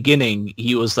 Like in the beginning,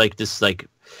 he was like this like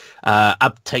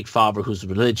uptight father who's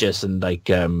religious and like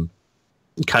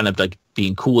kind of like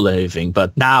being cool and everything.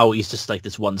 But now he's just like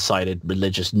this one-sided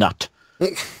religious nut,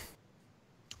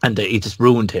 and he just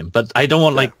ruined him. But I don't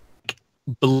want like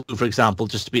Blue, for example,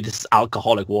 just to be this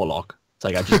alcoholic warlock. It's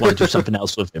like I just want to do something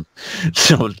else with him.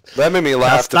 So that made me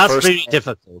laugh. That's really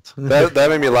difficult. That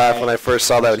made me laugh when I first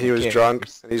saw that when he was drunk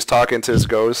and he's talking to his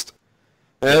ghost.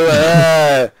 And he's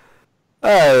like,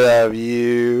 I love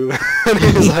you. And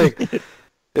he's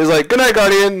like, good night,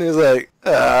 Guardian. He's like,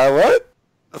 what?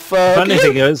 Fuck. Funny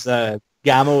thing is,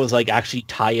 Gamma was like actually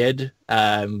tired.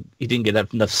 He didn't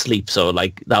get enough sleep, so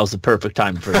like that was the perfect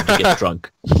time for him to get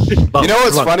drunk. But,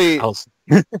 what's funny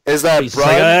is that Brun...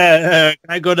 Like, can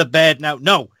I go to bed now?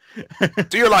 No.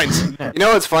 Do your lines. You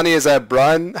know what's funny is that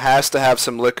Brun has to have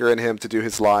some liquor in him to do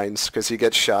his lines because he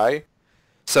gets shy.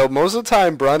 So most of the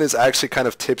time, Brun is actually kind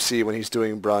of tipsy when he's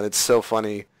doing Brun. It's so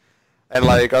funny, and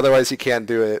like otherwise he can't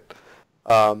do it.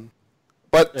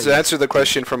 But to answer the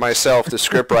question for myself, the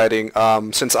script writing,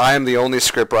 since I am the only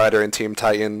script writer in Team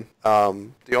Titan,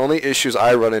 the only issues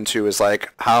I run into is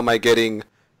like, how am I getting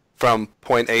from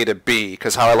point A to B?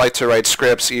 Because how I like to write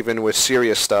scripts, even with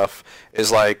serious stuff,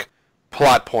 is like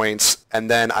plot points, and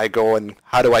then I go and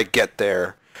how do I get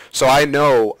there? So I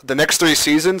know the next 3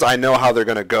 seasons, I know how they're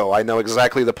going to go. I know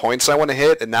exactly the points I want to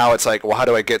hit, and now it's like, well, how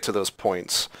do I get to those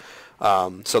points?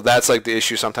 So that's like the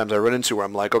issue sometimes I run into where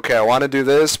I'm like, okay, I want to do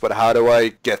this, but how do I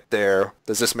get there?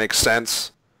 Does this make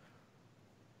sense?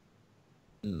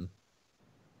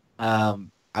 I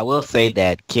will say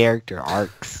that character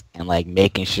arcs and like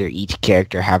making sure each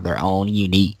character have their own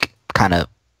unique kind of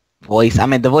voice. I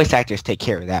mean, the voice actors take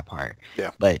care of that part. Yeah.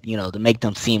 But, you know, to make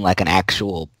them seem like an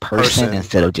actual person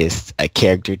instead of just a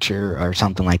caricature or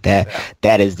something like that,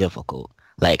 that is difficult.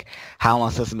 Like, how am I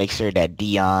supposed to make sure that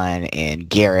Dion and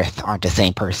Gareth aren't the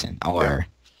same person? Or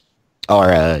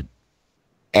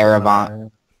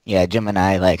Erebon,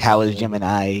 Gemini. Like, how is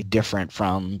Gemini different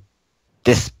from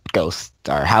this ghost?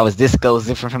 Or how is this ghost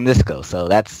different from this ghost? So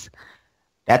that's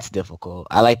difficult.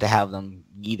 I like to have them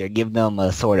either give them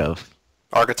a sort of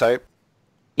archetype.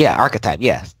 Yeah, archetype.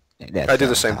 Yes, I do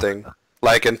the same thing.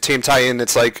 Like in Team Titan,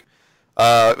 it's like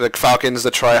Falcon's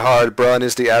the tryhard, Brun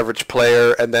is the average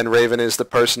player, and then Raven is the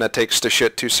person that takes the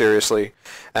shit too seriously.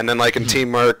 And then like in Team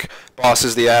Merc, Boss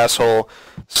is the asshole,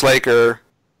 Slaker,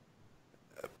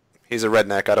 he's a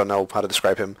redneck, I don't know how to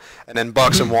describe him, and then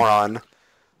Buck's a moron.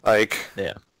 Like,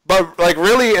 yeah. But like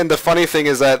really, and the funny thing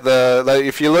is that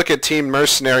if you look at Team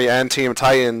Mercenary and Team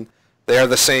Titan, they are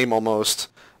the same almost.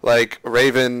 Like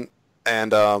Raven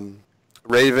and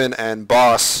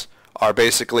Boss are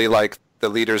basically like the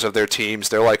leaders of their teams.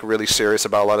 They're like really serious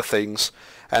about a lot of things.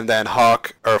 And then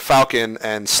Falcon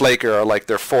and Slaker are like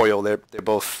their foil. They're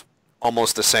both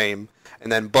almost the same.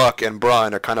 And then Buck and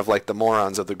Brun are kind of like the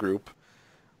morons of the group.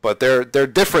 But they're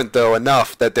different though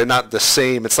enough that they're not the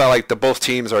same. It's not like both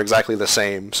teams are exactly the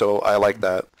same. So I like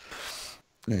that.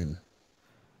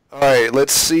 All right,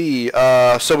 let's see.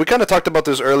 So we kind of talked about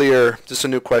this earlier. Just a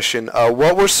new question.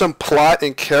 What were some plot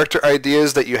and character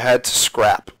ideas that you had to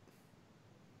scrap?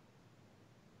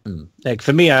 Like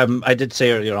for me, I did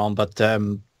say earlier on, but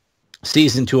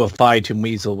season 2 of Fireteam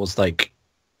Weasel was like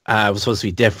was supposed to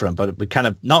be different, but we kind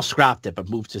of not scrapped it, but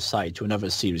moved aside to another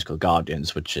series called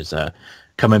Guardians, which is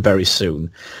coming very soon.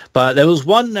 But there was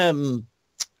one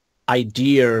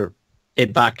idea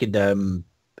back in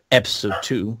episode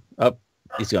 2. Oh,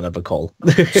 he's gonna have a call.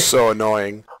 So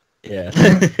annoying. Yeah.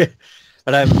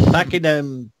 But back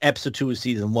in episode 2 of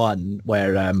season 1,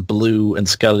 where Blue and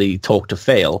Scully talk to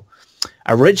Fail.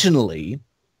 Originally,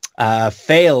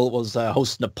 Fail was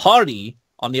hosting a party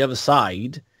on the other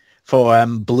side for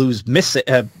Blue's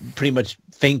pretty much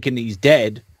thinking he's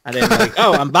dead, and then like,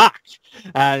 oh, I'm back,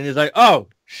 and he's like, oh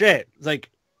shit, it's like,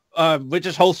 we're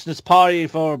just hosting this party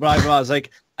for blah blah. I was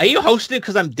like, are you hosting it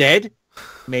because I'm dead?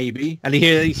 Maybe. And you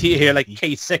hear like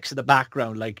K6 in the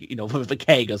background, like, you know, with a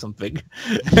keg or something.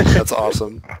 That's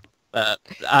awesome.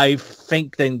 I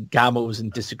think then Gamma was in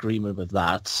disagreement with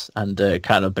that, and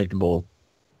kind of made him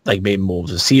more of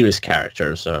a serious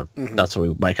character. So that's what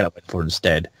we might kind of went for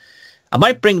instead. I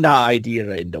might bring that idea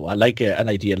in though. I like an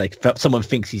idea like someone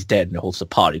thinks he's dead and hosts a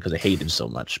party because they hate him so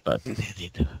much. But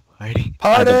party.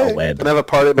 I don't know when. Can have a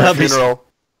party at my funeral.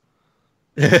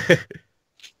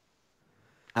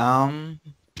 I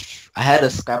had to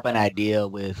scrap an idea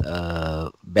with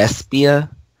Vespia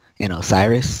and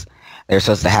Osiris. They're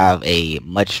supposed to have a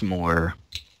much more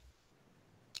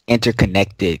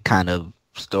interconnected kind of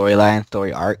story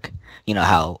arc. You know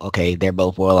how, okay, they're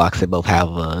both warlocks, they both have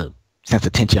a sense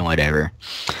of tension, whatever.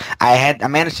 I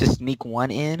managed to sneak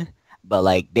one in, but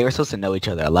like they were supposed to know each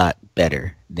other a lot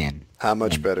better than how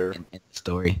much better in the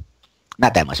story.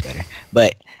 Not that much better,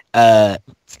 but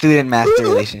student master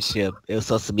relationship, it was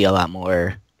supposed to be a lot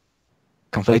more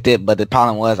conflicted, but the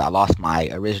problem was I lost my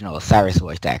original Osiris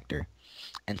voice actor,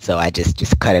 and so I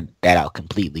just cut that out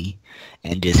completely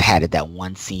and just had it that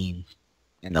one scene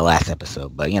in the last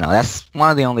episode. But that's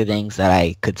one of the only things that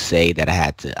I could say that I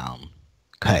had to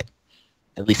cut,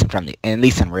 at least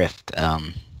in Rift.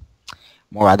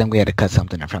 More, I think we had to cut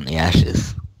something from the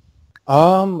Ashes.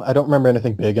 I don't remember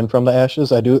anything big in From the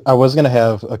Ashes. I was gonna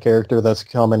have a character that's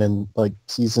coming in like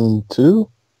season 2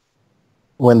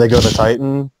 when they go to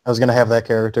Titan. I was gonna have that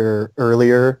character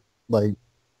earlier, like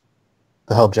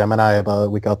to help Gemini, but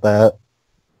we got that.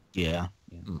 Yeah.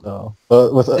 So,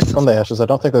 but with From the Ashes, I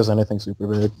don't think there's anything super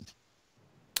big.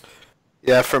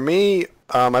 Yeah, for me,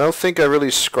 I don't think I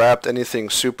really scrapped anything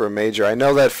super major. I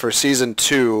know that for season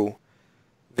 2,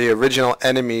 the original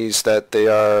enemies that they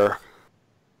are.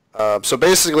 So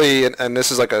basically, and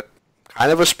this is like a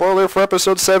kind of a spoiler for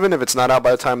episode 7 if it's not out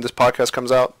by the time this podcast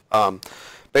comes out.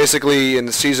 Basically,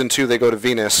 in season 2, they go to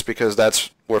Venus because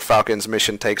that's where Falcon's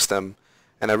mission takes them.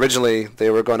 And originally, they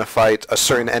were going to fight a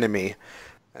certain enemy.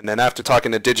 And then after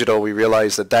talking to Digital, we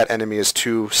realized that enemy is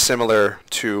too similar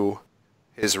to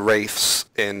his wraiths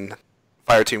in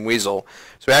Fireteam Weasel.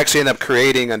 So we actually end up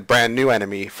creating a brand new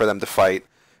enemy for them to fight.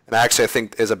 And actually, I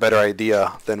think is a better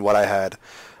idea than what I had.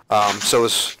 So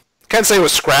it's, can't say it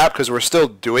was scrapped because we're still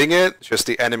doing it. It's just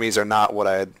the enemies are not what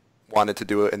I had wanted to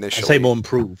do it initially. I say more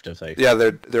improved. I say. Yeah,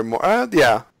 they're more.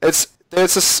 Yeah, it's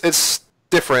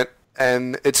different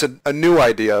and it's a new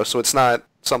idea, so it's not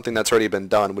something that's already been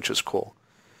done, which is cool.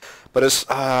 But it's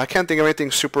I can't think of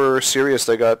anything super serious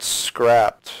that got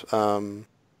scrapped. No,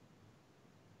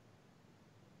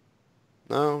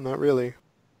 not really.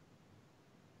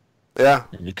 Yeah.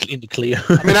 In the clear.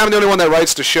 I mean, I'm the only one that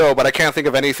writes the show, but I can't think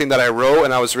of anything that I wrote,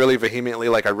 and I was really vehemently,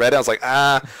 like, I read it, I was like,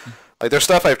 like, there's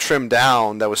stuff I've trimmed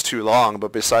down that was too long,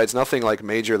 but besides, nothing, like,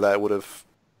 major that would have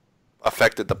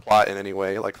affected the plot in any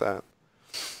way like that.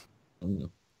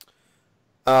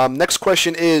 Next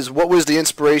question is, what was the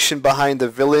inspiration behind the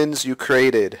villains you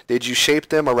created? Did you shape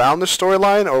them around the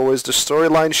storyline, or was the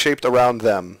storyline shaped around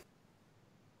them?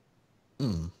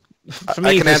 For me,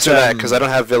 I can answer that because I don't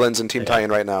have villains in Team Titan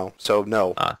right now, so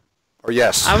no. Or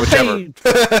yes, whichever.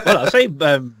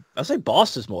 I'd say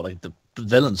Boss is more like the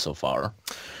villain so far.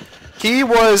 He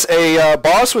was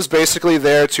Boss was basically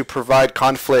there to provide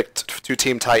conflict to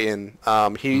Team Titan.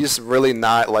 He's really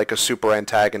not like a super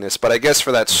antagonist, but I guess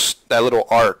for that little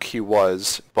arc he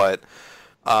was. But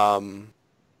I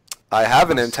have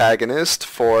an antagonist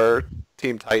for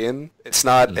Team Titan. It's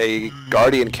not a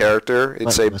Guardian character.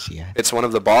 It's one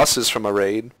of the bosses from a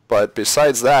raid. But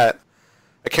besides that,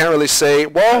 I can't really say.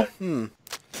 Well,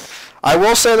 I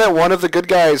will say that one of the good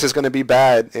guys is going to be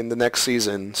bad in the next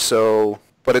season. So.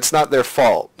 But it's not their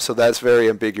fault, so that's very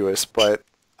ambiguous. But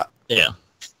yeah,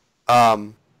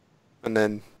 and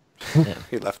then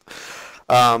he left.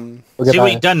 See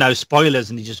what he done now?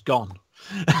 Spoilers, and he's just gone.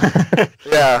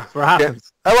 Yeah, what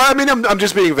happens? Yeah. Well, I mean, I'm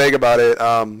just being vague about it.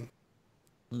 I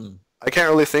can't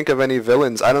really think of any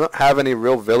villains. I don't have any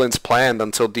real villains planned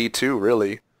until D2,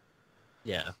 really.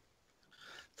 Yeah,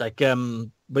 like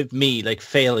with me, like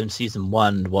Fail in season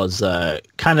 1 was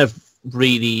kind of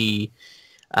really.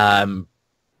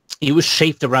 He was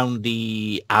shaped around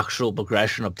the actual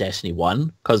progression of Destiny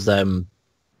 1, because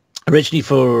originally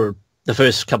for the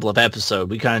first couple of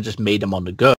episodes, we kind of just made him on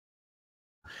the go,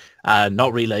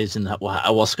 not realizing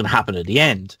what's going to happen at the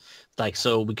end. Like,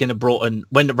 so we kind of brought in,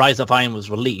 when the Rise of Iron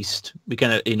was released, we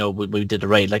kind of, we did a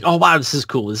raid, like, oh wow, this is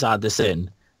cool, let's add this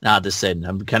in,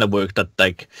 and we kind of worked that,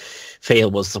 like, Fail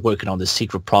was working on this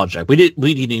secret project. We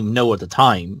didn't even know at the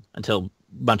time until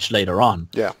much later on.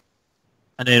 Yeah.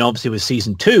 And then obviously with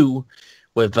season 2,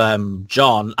 with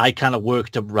John, I kind of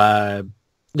worked the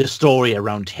story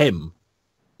around him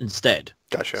instead.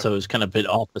 Gotcha. So it was kind of a bit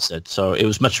opposite. So it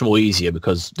was much more easier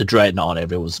because the Dreadnought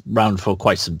area was around for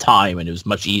quite some time, and it was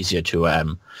much easier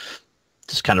to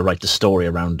just kind of write the story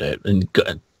around it. And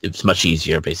it was much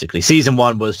easier, basically. Season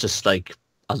 1 was just like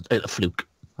a fluke,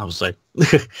 I would say.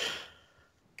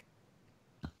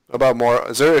 About more,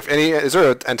 is there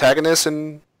an antagonist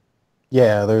in?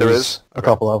 Yeah, there is a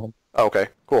couple of them. Oh, okay,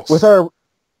 cool.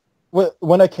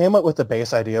 When I came up with the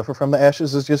base idea for From the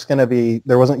Ashes, is just gonna be,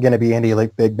 there wasn't gonna be any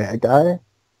like big bad guy,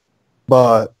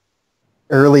 but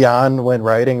early on when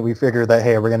writing, we figured that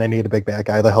hey, we're gonna need a big bad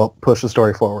guy to help push the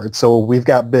story forward. So we've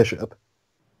got Bishop,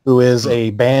 who is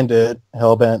a bandit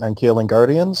hellbent on killing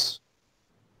Guardians.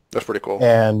 That's pretty cool.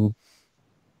 And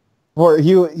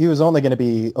he was only going to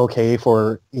be okay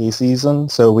for a season,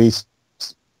 so we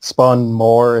spun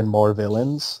more and more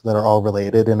villains that are all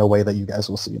related in a way that you guys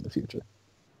will see in the future.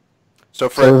 So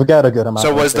we've got a good amount.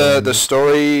 So was the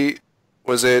story,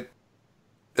 was it,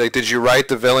 like, did you write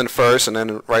the villain first and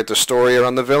then write the story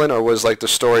around the villain, or was like the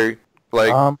story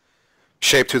like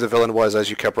shaped who the villain was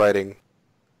as you kept writing,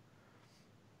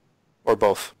 or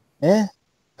both?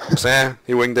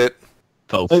 He winged it.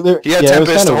 Both. He had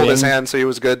Tempest to hold his hand, so he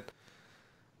was good.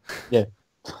 Yeah.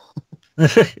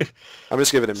 I'm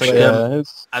just giving him shit.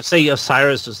 I'd say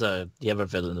Osiris was the other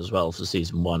villain as well for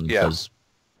season 1. Yeah. Because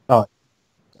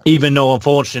even though,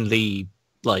 unfortunately,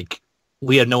 like,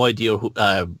 we had no idea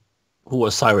who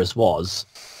Osiris was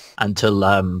until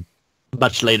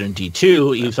much later in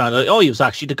D2, you found out, he was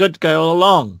actually the good guy all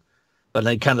along. But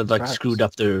they kind of, like, screwed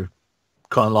up their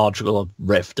chronological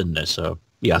rift in this, so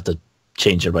you have to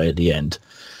change it right at the end.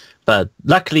 But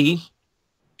luckily,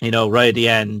 right at the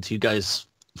end, you guys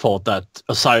thought that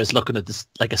Osiris, looking at this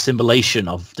like a simulation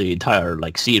of the entire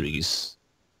like series,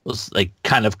 was like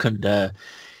kind of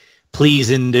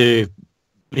pleasing the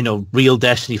real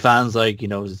Destiny fans. Like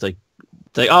it's like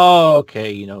oh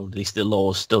okay, at least the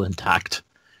law is still intact.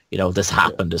 This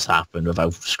happened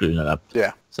without screwing it up.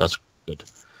 Yeah, so that's good.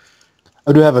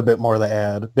 I do have a bit more to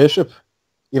add. Bishop,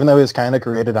 even though he's kind of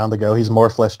created on the go, he's more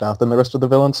fleshed out than the rest of the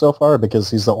villains so far because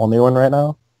he's the only one right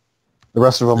now. The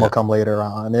rest of them will come later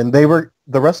on, and the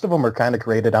rest of them are kind of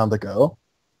created on the go.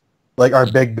 like our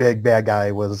big bad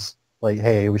guy was like,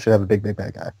 hey, we should have a big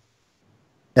bad guy,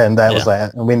 and that was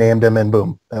that, and we named him, and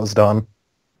boom, that was done.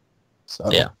 So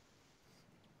yeah.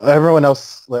 Everyone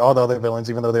else, like all the other villains,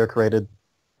 even though they were created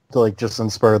to like just in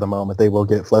spur of the moment, they will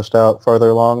get fleshed out farther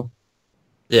along.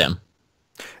 Yeah.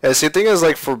 And see, the thing is,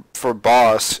 like, for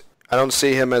Boss, I don't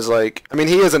see him as, like... I mean,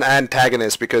 he is an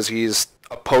antagonist because he's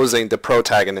opposing the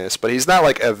protagonist, but he's not,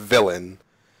 like, a villain.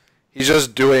 He's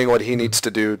just doing what he needs to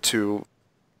do to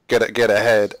get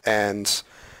ahead, and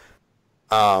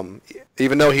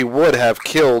even though he would have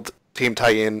killed Team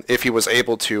Titan if he was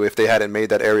able to, if they hadn't made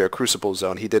that area a Crucible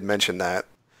Zone, he did mention that.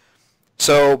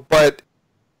 So, but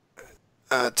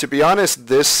to be honest,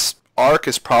 this arc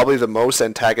is probably the most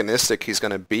antagonistic he's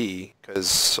going to be,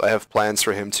 because I have plans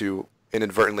for him to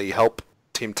inadvertently help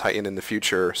Team Titan in the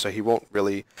future, so he won't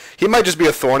really... He might just be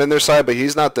a thorn in their side, but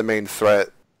he's not the main threat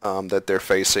that they're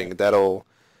facing. There'll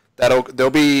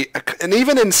be... And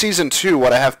even in Season 2,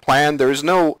 what I have planned, there's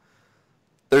no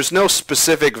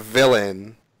specific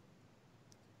villain.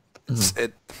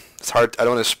 It's hard... I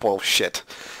don't want to spoil shit.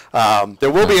 There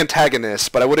will be antagonists,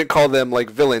 but I wouldn't call them like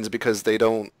villains because they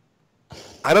don't...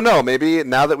 I don't know, maybe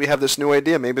now that we have this new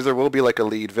idea, maybe there will be like a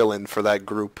lead villain for that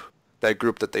group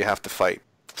that they have to fight.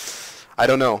 I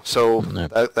don't know, so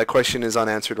that question is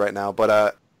unanswered right now,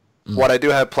 but what I do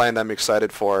have planned I'm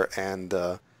excited for, and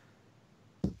the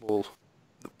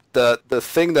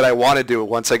thing that I want to do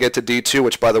once I get to D2,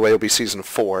 which by the way will be Season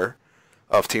 4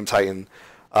 of Team Titan,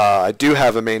 I do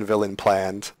have a main villain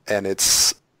planned, and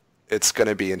it's going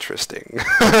to be interesting.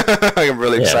 I'm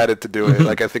really excited to do it.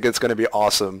 Like, I think it's going to be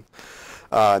awesome.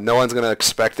 No one's going to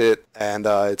expect it, and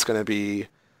it's going to be...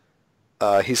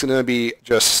 he's going to be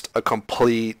just a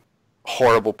complete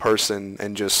horrible person,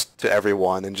 and just to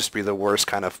everyone, and just be the worst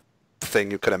kind of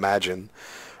thing you could imagine.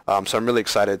 So I'm really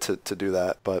excited to do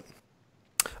that. But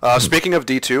speaking of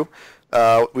D2,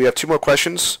 we have 2 more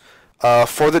questions.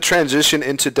 For the transition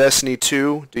into Destiny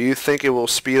 2, do you think it will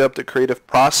speed up the creative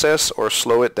process or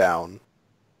slow it down?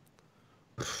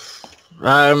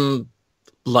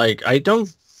 Like, I don't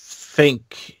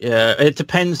think... it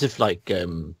depends if, like,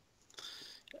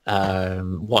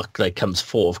 what, like, comes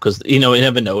forth. Because, you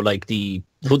never know. Like, the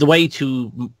way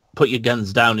to put your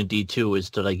guns down in D2 is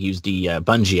to, like, use the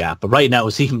Bungie app. But right now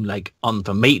it's even, like, on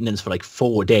for maintenance for, like,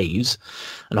 4 days.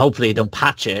 And hopefully they don't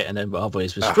patch it, and then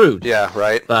otherwise we're screwed. Yeah,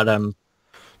 right.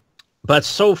 But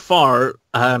so far,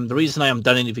 the reason I haven't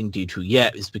done anything D2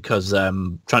 yet is because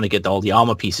I'm trying to get all the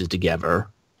armor pieces together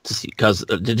to see, because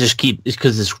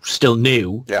it's still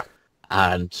new. Yeah.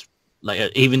 And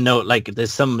like, even though like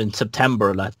there's some in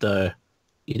September that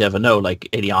you never know, like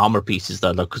any armor pieces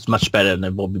that look much better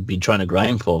than what we've been trying to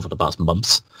grind for the past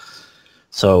months.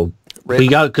 So we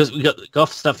got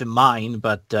stuff in mind,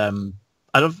 but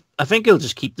I think it'll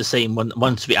just keep the same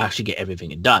once we actually get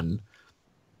everything done.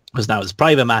 Because now it's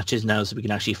private matches now, so we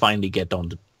can actually finally get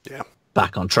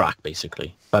back on track,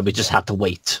 basically. But we just have to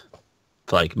wait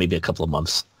for like maybe a couple of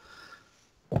months.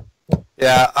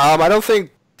 Yeah, I don't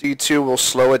think D2 will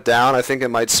slow it down. I think it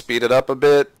might speed it up a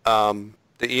bit. The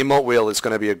emote wheel is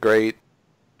going to be a great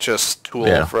just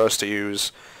tool for us to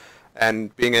use.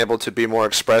 And being able to be more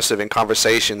expressive in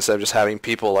conversations instead of just having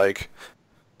people like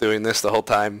doing this the whole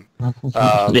time.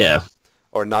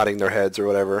 Or nodding their heads or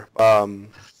whatever.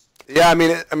 Yeah, I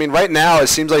mean, right now it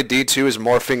seems like D2 is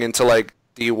morphing into like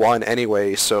D1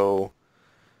 anyway. So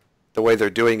the way they're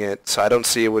doing it, so I don't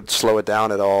see it would slow it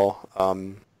down at all.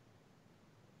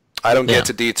 I don't get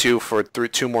to D2 for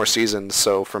 2 more seasons,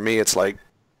 so for me it's like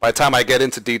by the time I get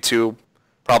into D2,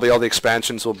 probably all the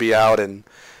expansions will be out, and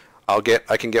I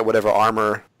can get whatever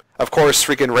armor. Of course,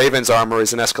 freaking Raven's armor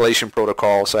is an escalation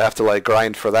protocol, so I have to like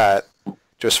grind for that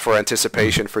just for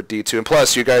anticipation for D2. And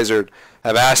plus, you guys have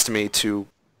asked me to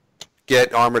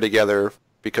get armor together,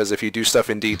 because if you do stuff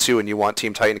in D2 and you want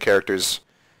Team Titan characters,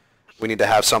 we need to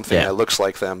have something that looks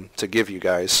like them to give you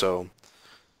guys. So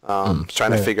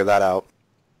trying to figure that out.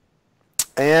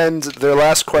 And their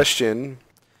last question,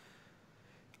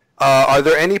 are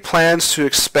there any plans to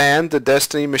expand the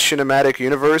Destiny Machinima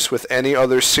Universe with any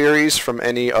other series from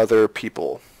any other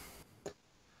people?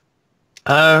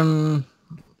 So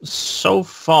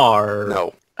far,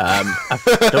 no. I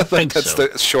don't think That's so.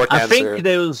 the short answer. I think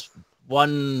there was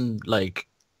one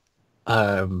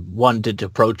did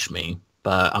approach me,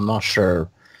 but I'm not sure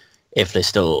if they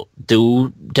still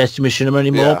do Destiny Machinima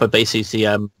anymore. Yeah. But basically,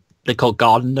 they're called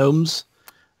Garden Gnomes,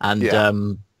 and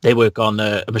they work on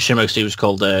a Machinima series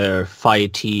called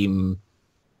Fireteam.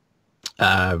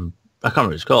 I can't remember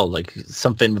what it's called, like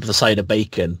something with the side of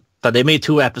bacon. But they made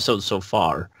 2 episodes so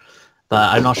far,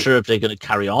 but I'm not sure if they're going to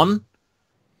carry on.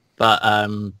 But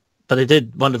but they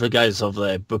did. One of the guys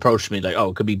approached me like,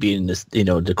 "Oh, could we be in this, the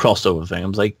crossover thing?" I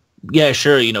was like, "Yeah,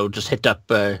 sure. Just hit up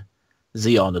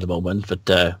Zeon at the moment."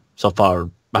 But so far,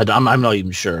 I'm not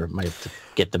even sure. Might have to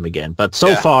get them again. But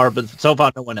so far,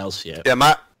 no one else yet. Yeah,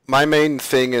 my main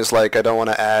thing is like I don't want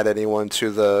to add anyone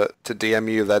to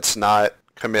DMU that's not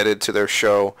committed to their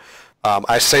show.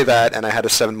 I say that, and I had a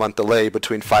 7-month delay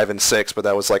between 5 and 6, but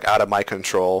that was like out of my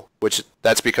control.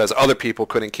 That's because other people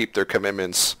couldn't keep their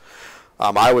commitments.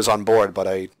 I was on board,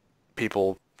 but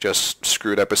people just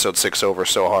screwed episode 6 over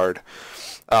so hard.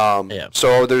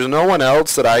 So there's no one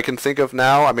else that I can think of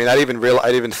now. I mean, I didn't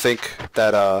even think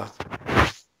that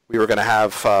we were gonna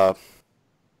have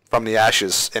From the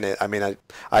Ashes in it. I mean,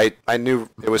 I knew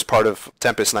it was part of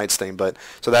Tempest Knight's thing, but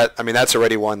that's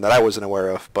already one that I wasn't aware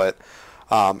of. But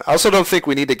I also don't think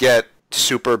we need to get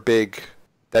super big.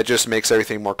 That just makes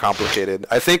everything more complicated.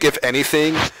 I think if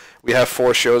anything, we have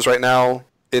 4 shows right now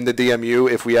in the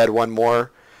DMU. If we add one more,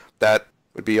 that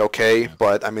would be okay.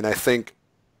 But I mean,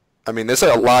 there's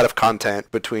a lot of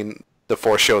content between the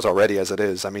 4 shows already as it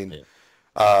is. I'm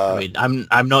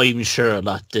not even sure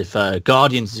that if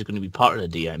Guardians is going to be part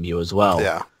of the DMU as well.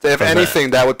 Yeah. If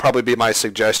anything, that would probably be my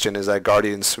suggestion, is that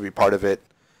Guardians would be part of it.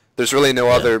 There's really no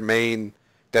other main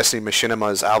Destiny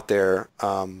Machinimas out there.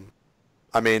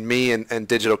 Me and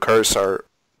Digita1 Curse are,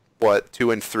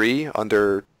 2 and 3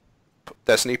 under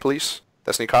Destiny Police,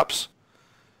 Destiny Cops.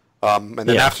 And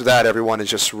then after that, everyone is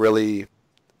just really,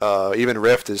 even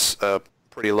Rift is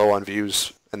pretty low on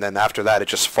views. And then after that, it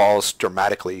just falls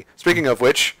dramatically. Speaking of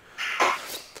which,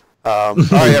 all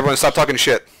right, everyone, stop talking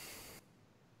shit.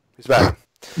 He's back.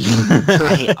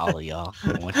 I hate all of y'all.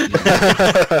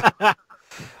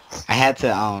 I had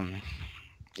to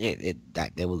it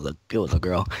was a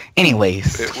girl.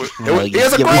 Anyways, it was a girl.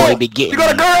 You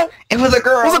got a girl. It was a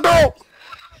girl. It was a girl.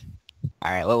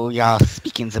 All right, what were y'all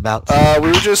speakings about? We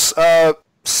were just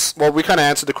we kind of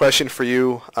answered the question for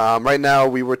you. Right now,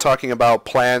 we were talking about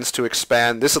plans to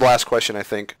expand. This is the last question, I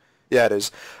think. Yeah, it is.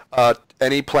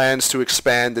 Any plans to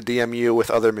expand the DMU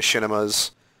with other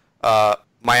Machinimas?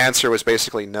 My answer was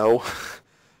basically no.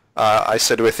 I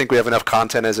said I think we have enough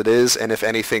content as it is, and if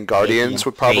anything, Guardians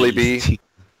would probably be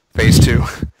Phase 2.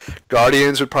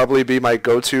 Guardians would probably be my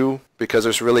go-to, because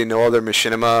there's really no other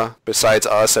Machinima besides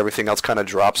us. Everything else kind of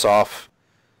drops off,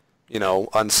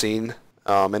 unseen.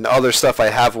 And other stuff I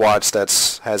have watched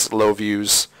has low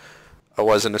views, I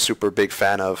wasn't a super big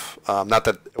fan of. Not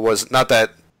that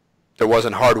there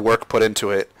wasn't hard work put into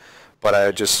it, but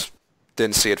I just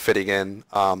didn't see it fitting in.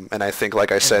 And I think,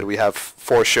 like I said, we have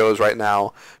 4 shows right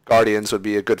now. Guardians would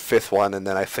be a good 5th one, and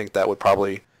then I think that would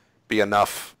probably be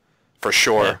enough for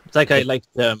sure. Yeah. It's like I liked.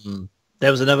 There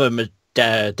was another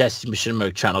Destiny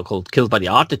Machinima channel called Killed by the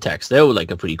Architects. They were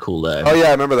like a pretty cool. Oh yeah,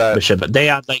 I remember that. Machinima. They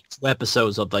had like 2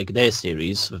 episodes of like their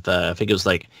series. With, I think it was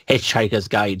like Hitchhiker's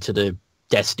Guide to the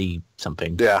Destiny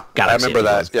something. Yeah, Galaxy, I remember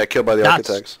that. Yeah, Killed by the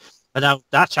Architects. But now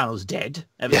that channel's dead.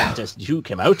 Ever since Destiny 2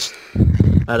 came out.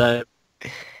 But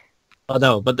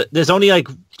there's only like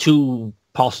 2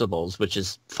 possibles, which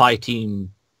is Fireteam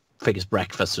Figures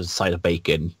Breakfast with a side of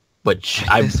bacon. Which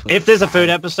if there's a 3rd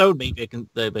episode, maybe I can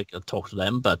talk to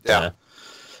them. But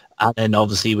and then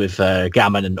obviously with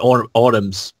Gammon and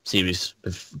Autumn's series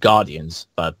with Guardians.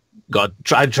 But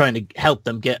I'm trying to help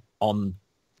them get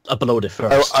uploaded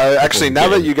first. I actually, now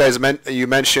that you guys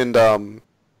mentioned,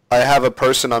 I have a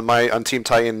person on Team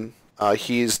Titan.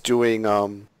 He's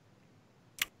doing.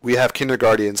 We have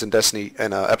Kinderguardians in Destiny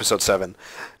in episode 7,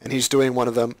 and he's doing one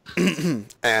of them,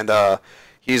 and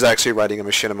he's actually writing a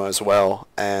Machinima as well.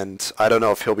 And I don't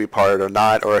know if he'll be part or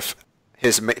not, or if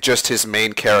his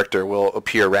main character will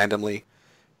appear randomly,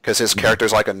 because his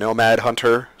character's like a nomad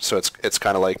hunter, so it's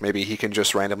kind of like maybe he can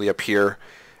just randomly appear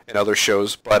in other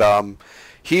shows. But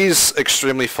he's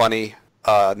extremely funny,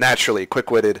 naturally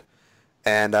quick-witted,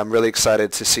 and I'm really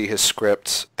excited to see his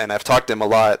script. And I've talked to him a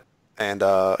lot. And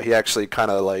he actually kind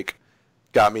of like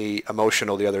got me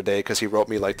emotional the other day, because he wrote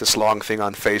me like this long thing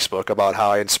on Facebook about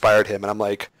how I inspired him, and I'm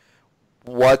like,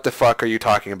 what the fuck are you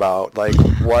talking about? Like,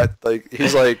 what? Like,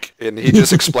 he's like, and he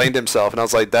just explained himself, and I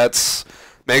was like, that's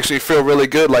makes me feel really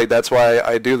good. Like, that's why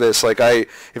I do this. Like,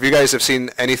 if you guys have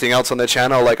seen anything else on the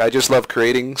channel, like, I just love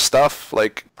creating stuff,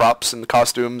 like props and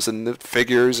costumes and the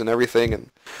figures and everything.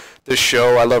 And this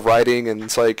show, I love writing, and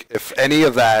it's like, if any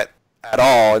of that at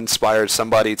all inspired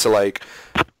somebody to like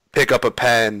pick up a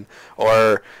pen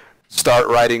or start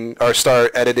writing or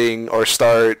start editing or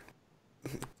start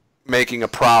making a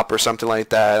prop or something like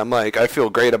that, I'm like, I feel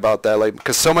great about that, like,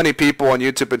 because so many people on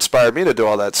YouTube inspired me to do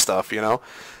all that stuff,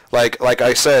 like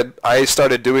I said, I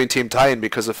started doing Team Titan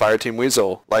because of Fireteam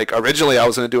Weasel. Like, originally I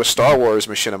was going to do a Star Wars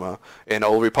Machinima in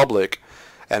Old Republic,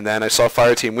 And then I saw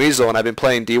Fireteam Weasel, and I've been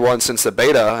playing D1 since the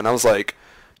beta, and I was like,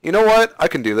 you know what? I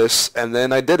can do this. And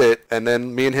then I did it, and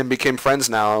then me and him became friends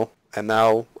now, and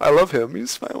now I love him.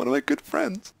 He's one of my good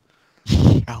friends.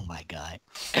 Oh my god.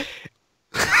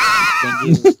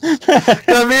 Come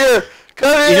here!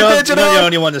 Come here, You're Digita1! the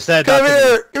only one that said Come that.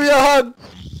 here! Give me a hug!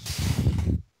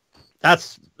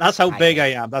 That's how big I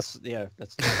am. That's.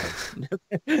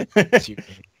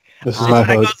 This is my I got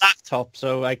host. a laptop,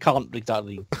 so I can't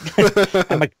exactly.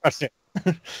 I'm a person.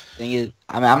 Thing is,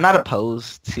 I mean, I'm not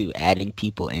opposed to adding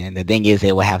people in. The thing is,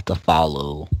 they will have to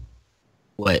follow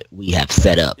what we have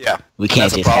set up. Yeah. We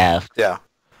can't That's a just problem. have. Yeah.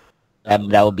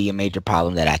 That would be a major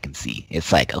problem that I can see.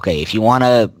 It's like, okay, if you want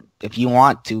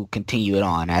to continue it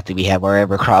on after we have our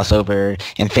ever crossover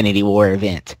Infinity War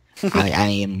event, I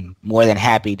am more than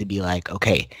happy to be like,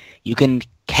 okay, you can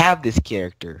have this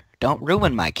character. Don't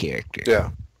ruin my character.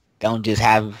 Yeah. Don't just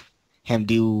have him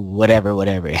do whatever.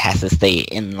 It has to stay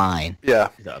in line. Yeah.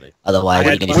 Otherwise,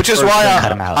 you can Which is just why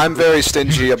cut him out. I'm very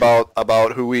stingy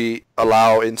about who we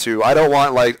allow into. I don't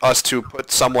want like us to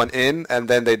put someone in and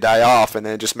then they die off and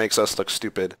then it just makes us look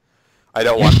stupid. I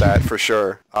don't want that for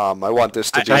sure. I want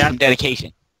this to be I have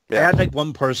dedication. I had like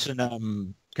one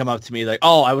person come up to me like,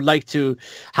 "Oh, I would like to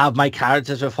have my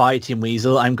characters for Fireteam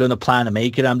Weasel. I'm going to plan to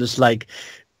make it." I'm just like,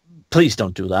 please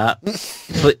don't do that.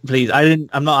 Please,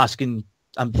 I'm not asking.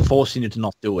 I'm forcing you to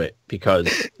not do it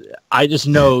because I just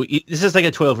know this is like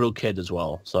a 12-year-old kid as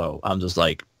well. So I'm just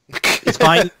like, it's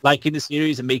fine liking the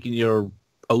series and making your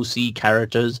OC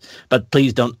characters, but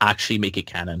please don't actually make it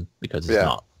canon because it's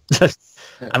not.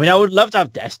 I mean, I would love to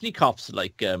have Destiny cops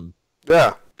like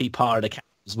be part of the canon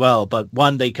as well, but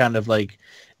one they kind of like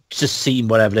just seem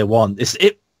whatever they want.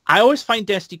 I always find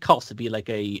Destiny cops to be like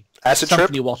a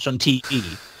something you watch on TV.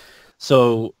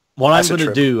 So what I'm going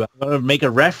to do, I'm going to make a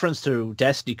reference to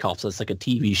Destiny Cops as like a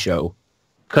TV show.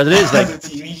 Because it is like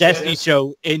a Destiny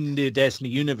show in the Destiny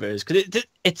universe. Because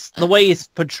it's the way it's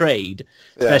portrayed,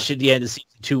 especially at the end of season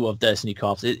 2 of Destiny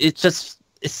Cops. It's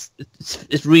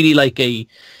really like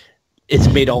it's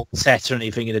made all sets or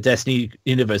anything in the Destiny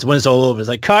universe. When it's all over, it's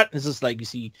like, cut. It's just like you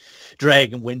see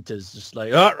Dreg and Winters just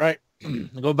like, all right,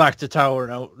 go back to tower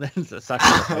now.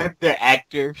 They're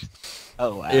actors.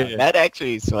 Oh wow, that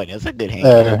actually is funny. That's a good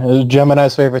hang.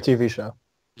 Gemini's favorite TV show.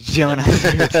 Gemini's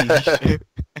favorite TV show.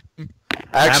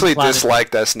 I actually dislike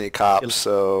Destiny Cops,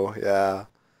 so yeah.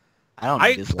 I don't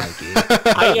dislike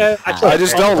it. I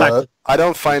just don't. I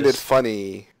don't find it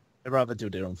funny. I'd rather do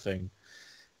their own thing.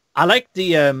 I like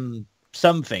the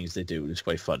some things they do. It's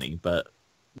quite funny, but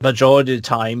majority of the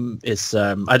time it's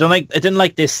I didn't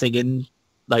like this singing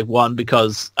like one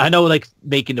because I know like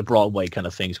making the Broadway kind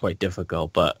of thing is quite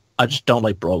difficult, but I just don't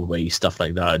like Broadway stuff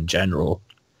like that in general.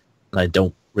 And I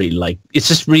don't really like. It's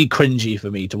just really cringy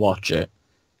for me to watch it.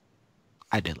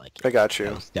 I did like it. I got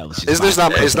you.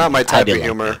 It's not my type of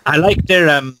humor. I like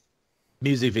their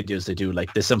music videos they do.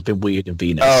 Like there's something weird in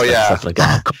Venus. Oh yeah, stuff like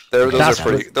that.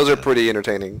 Those are pretty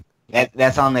entertaining.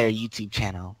 That's on their YouTube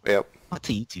channel. Yep. What's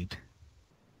a YouTube?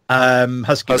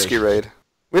 Husky Raid.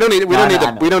 We don't need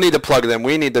to plug them.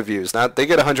 We need the views. Not they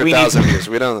get 100,000 views.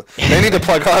 We don't. They need to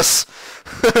plug us.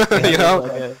 You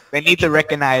know. They need to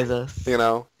recognize us. You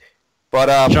know. But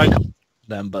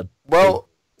well,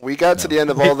 we got to the end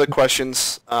of all the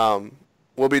questions.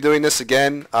 We'll be doing this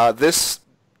again. This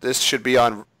should be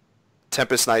on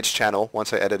Tempest Knight's channel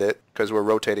once I edit it because we're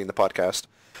rotating the podcast.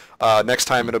 Next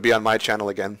time it'll be on my channel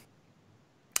again.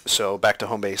 So back to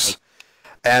home base.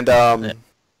 And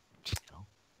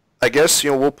I guess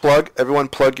everyone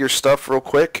plug your stuff real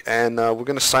quick, and we're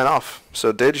gonna sign off.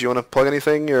 So, Didge, you want to plug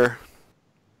anything?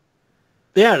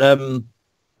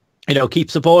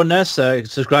 Keep supporting us.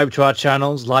 Subscribe to our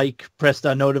channels, press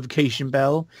that notification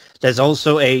bell. There's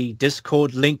also a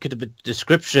Discord link in the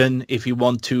description if you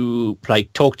want to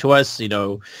talk to us.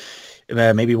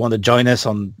 Maybe want to join us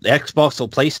on the Xbox or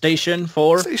PlayStation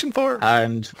 4. PlayStation 4.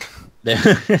 And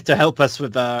to help us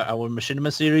with our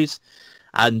Machinima series.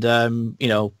 And,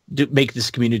 make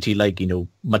this community,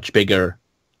 much bigger.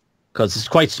 Because it's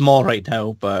quite small right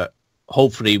now, but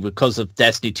hopefully, because of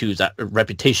Destiny 2's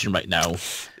reputation right now,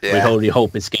 we only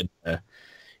hope it's getting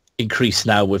increased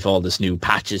now with all this new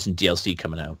patches and DLC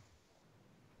coming out.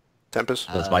 Tempest?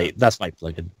 That's my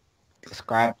plug-in.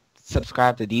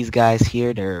 Subscribe to these guys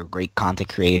here. They're great content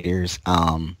creators.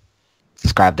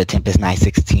 Subscribe to Tempest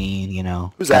 916,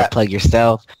 Who's that? Plug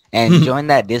yourself and join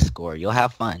that Discord. You'll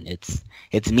have fun. It's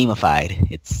memeified.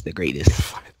 It's the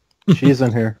greatest. She's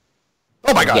in here.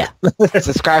 Oh my god. Yeah.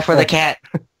 Subscribe for the cat.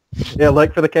 Yeah,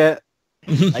 like for the cat.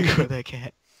 Like for the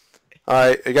cat.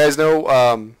 Alright, you guys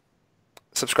know,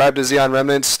 subscribe to Zeon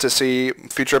Remnants to see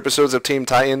future episodes of Team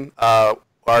Titan.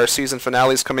 our season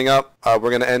finale is coming up. We're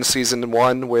going to end season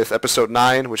 1 with episode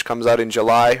 9, which comes out in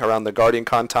July around the Guardian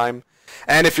Con time.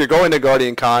 And if you're going to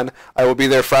Guardian Con, I will be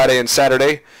there Friday and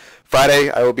Saturday. Friday,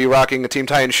 I will be rocking a Team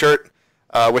Titan shirt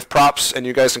with props, and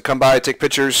you guys can come by and take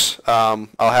pictures. I'll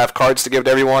have cards to give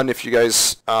to everyone. If you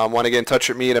guys want to get in touch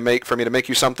with me for me to make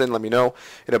you something, let me know.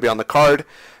 It'll be on the card.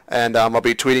 And I'll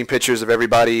be tweeting pictures of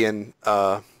everybody and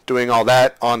doing all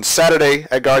that. On Saturday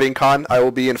at Guardian Con, I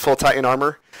will be in full Titan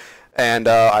armor. And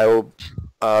I will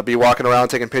be walking around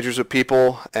taking pictures with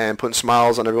people and putting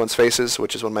smiles on everyone's faces,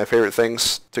 which is one of my favorite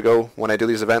things to go when I do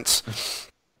these events.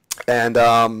 And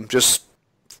just,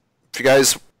 if you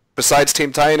guys, besides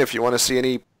Team Titan, if you want to see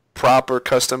any prop or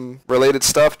custom related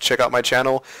stuff, check out my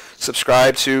channel.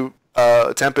 Subscribe to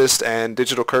Tempest and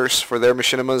Digita1 Curse for their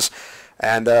machinimas.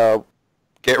 And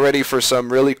get ready for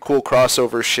some really cool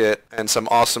crossover shit and some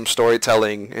awesome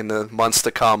storytelling in the months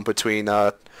to come between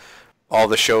all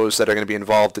the shows that are going to be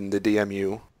involved in the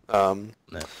DMU.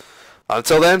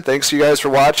 Until then, thanks you guys for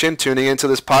watching, tuning into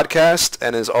this podcast,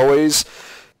 and as always,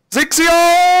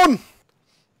 Zeon!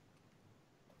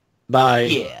 Bye.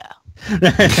 Yeah.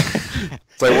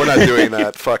 It's like, we're not doing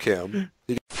that. Fuck him.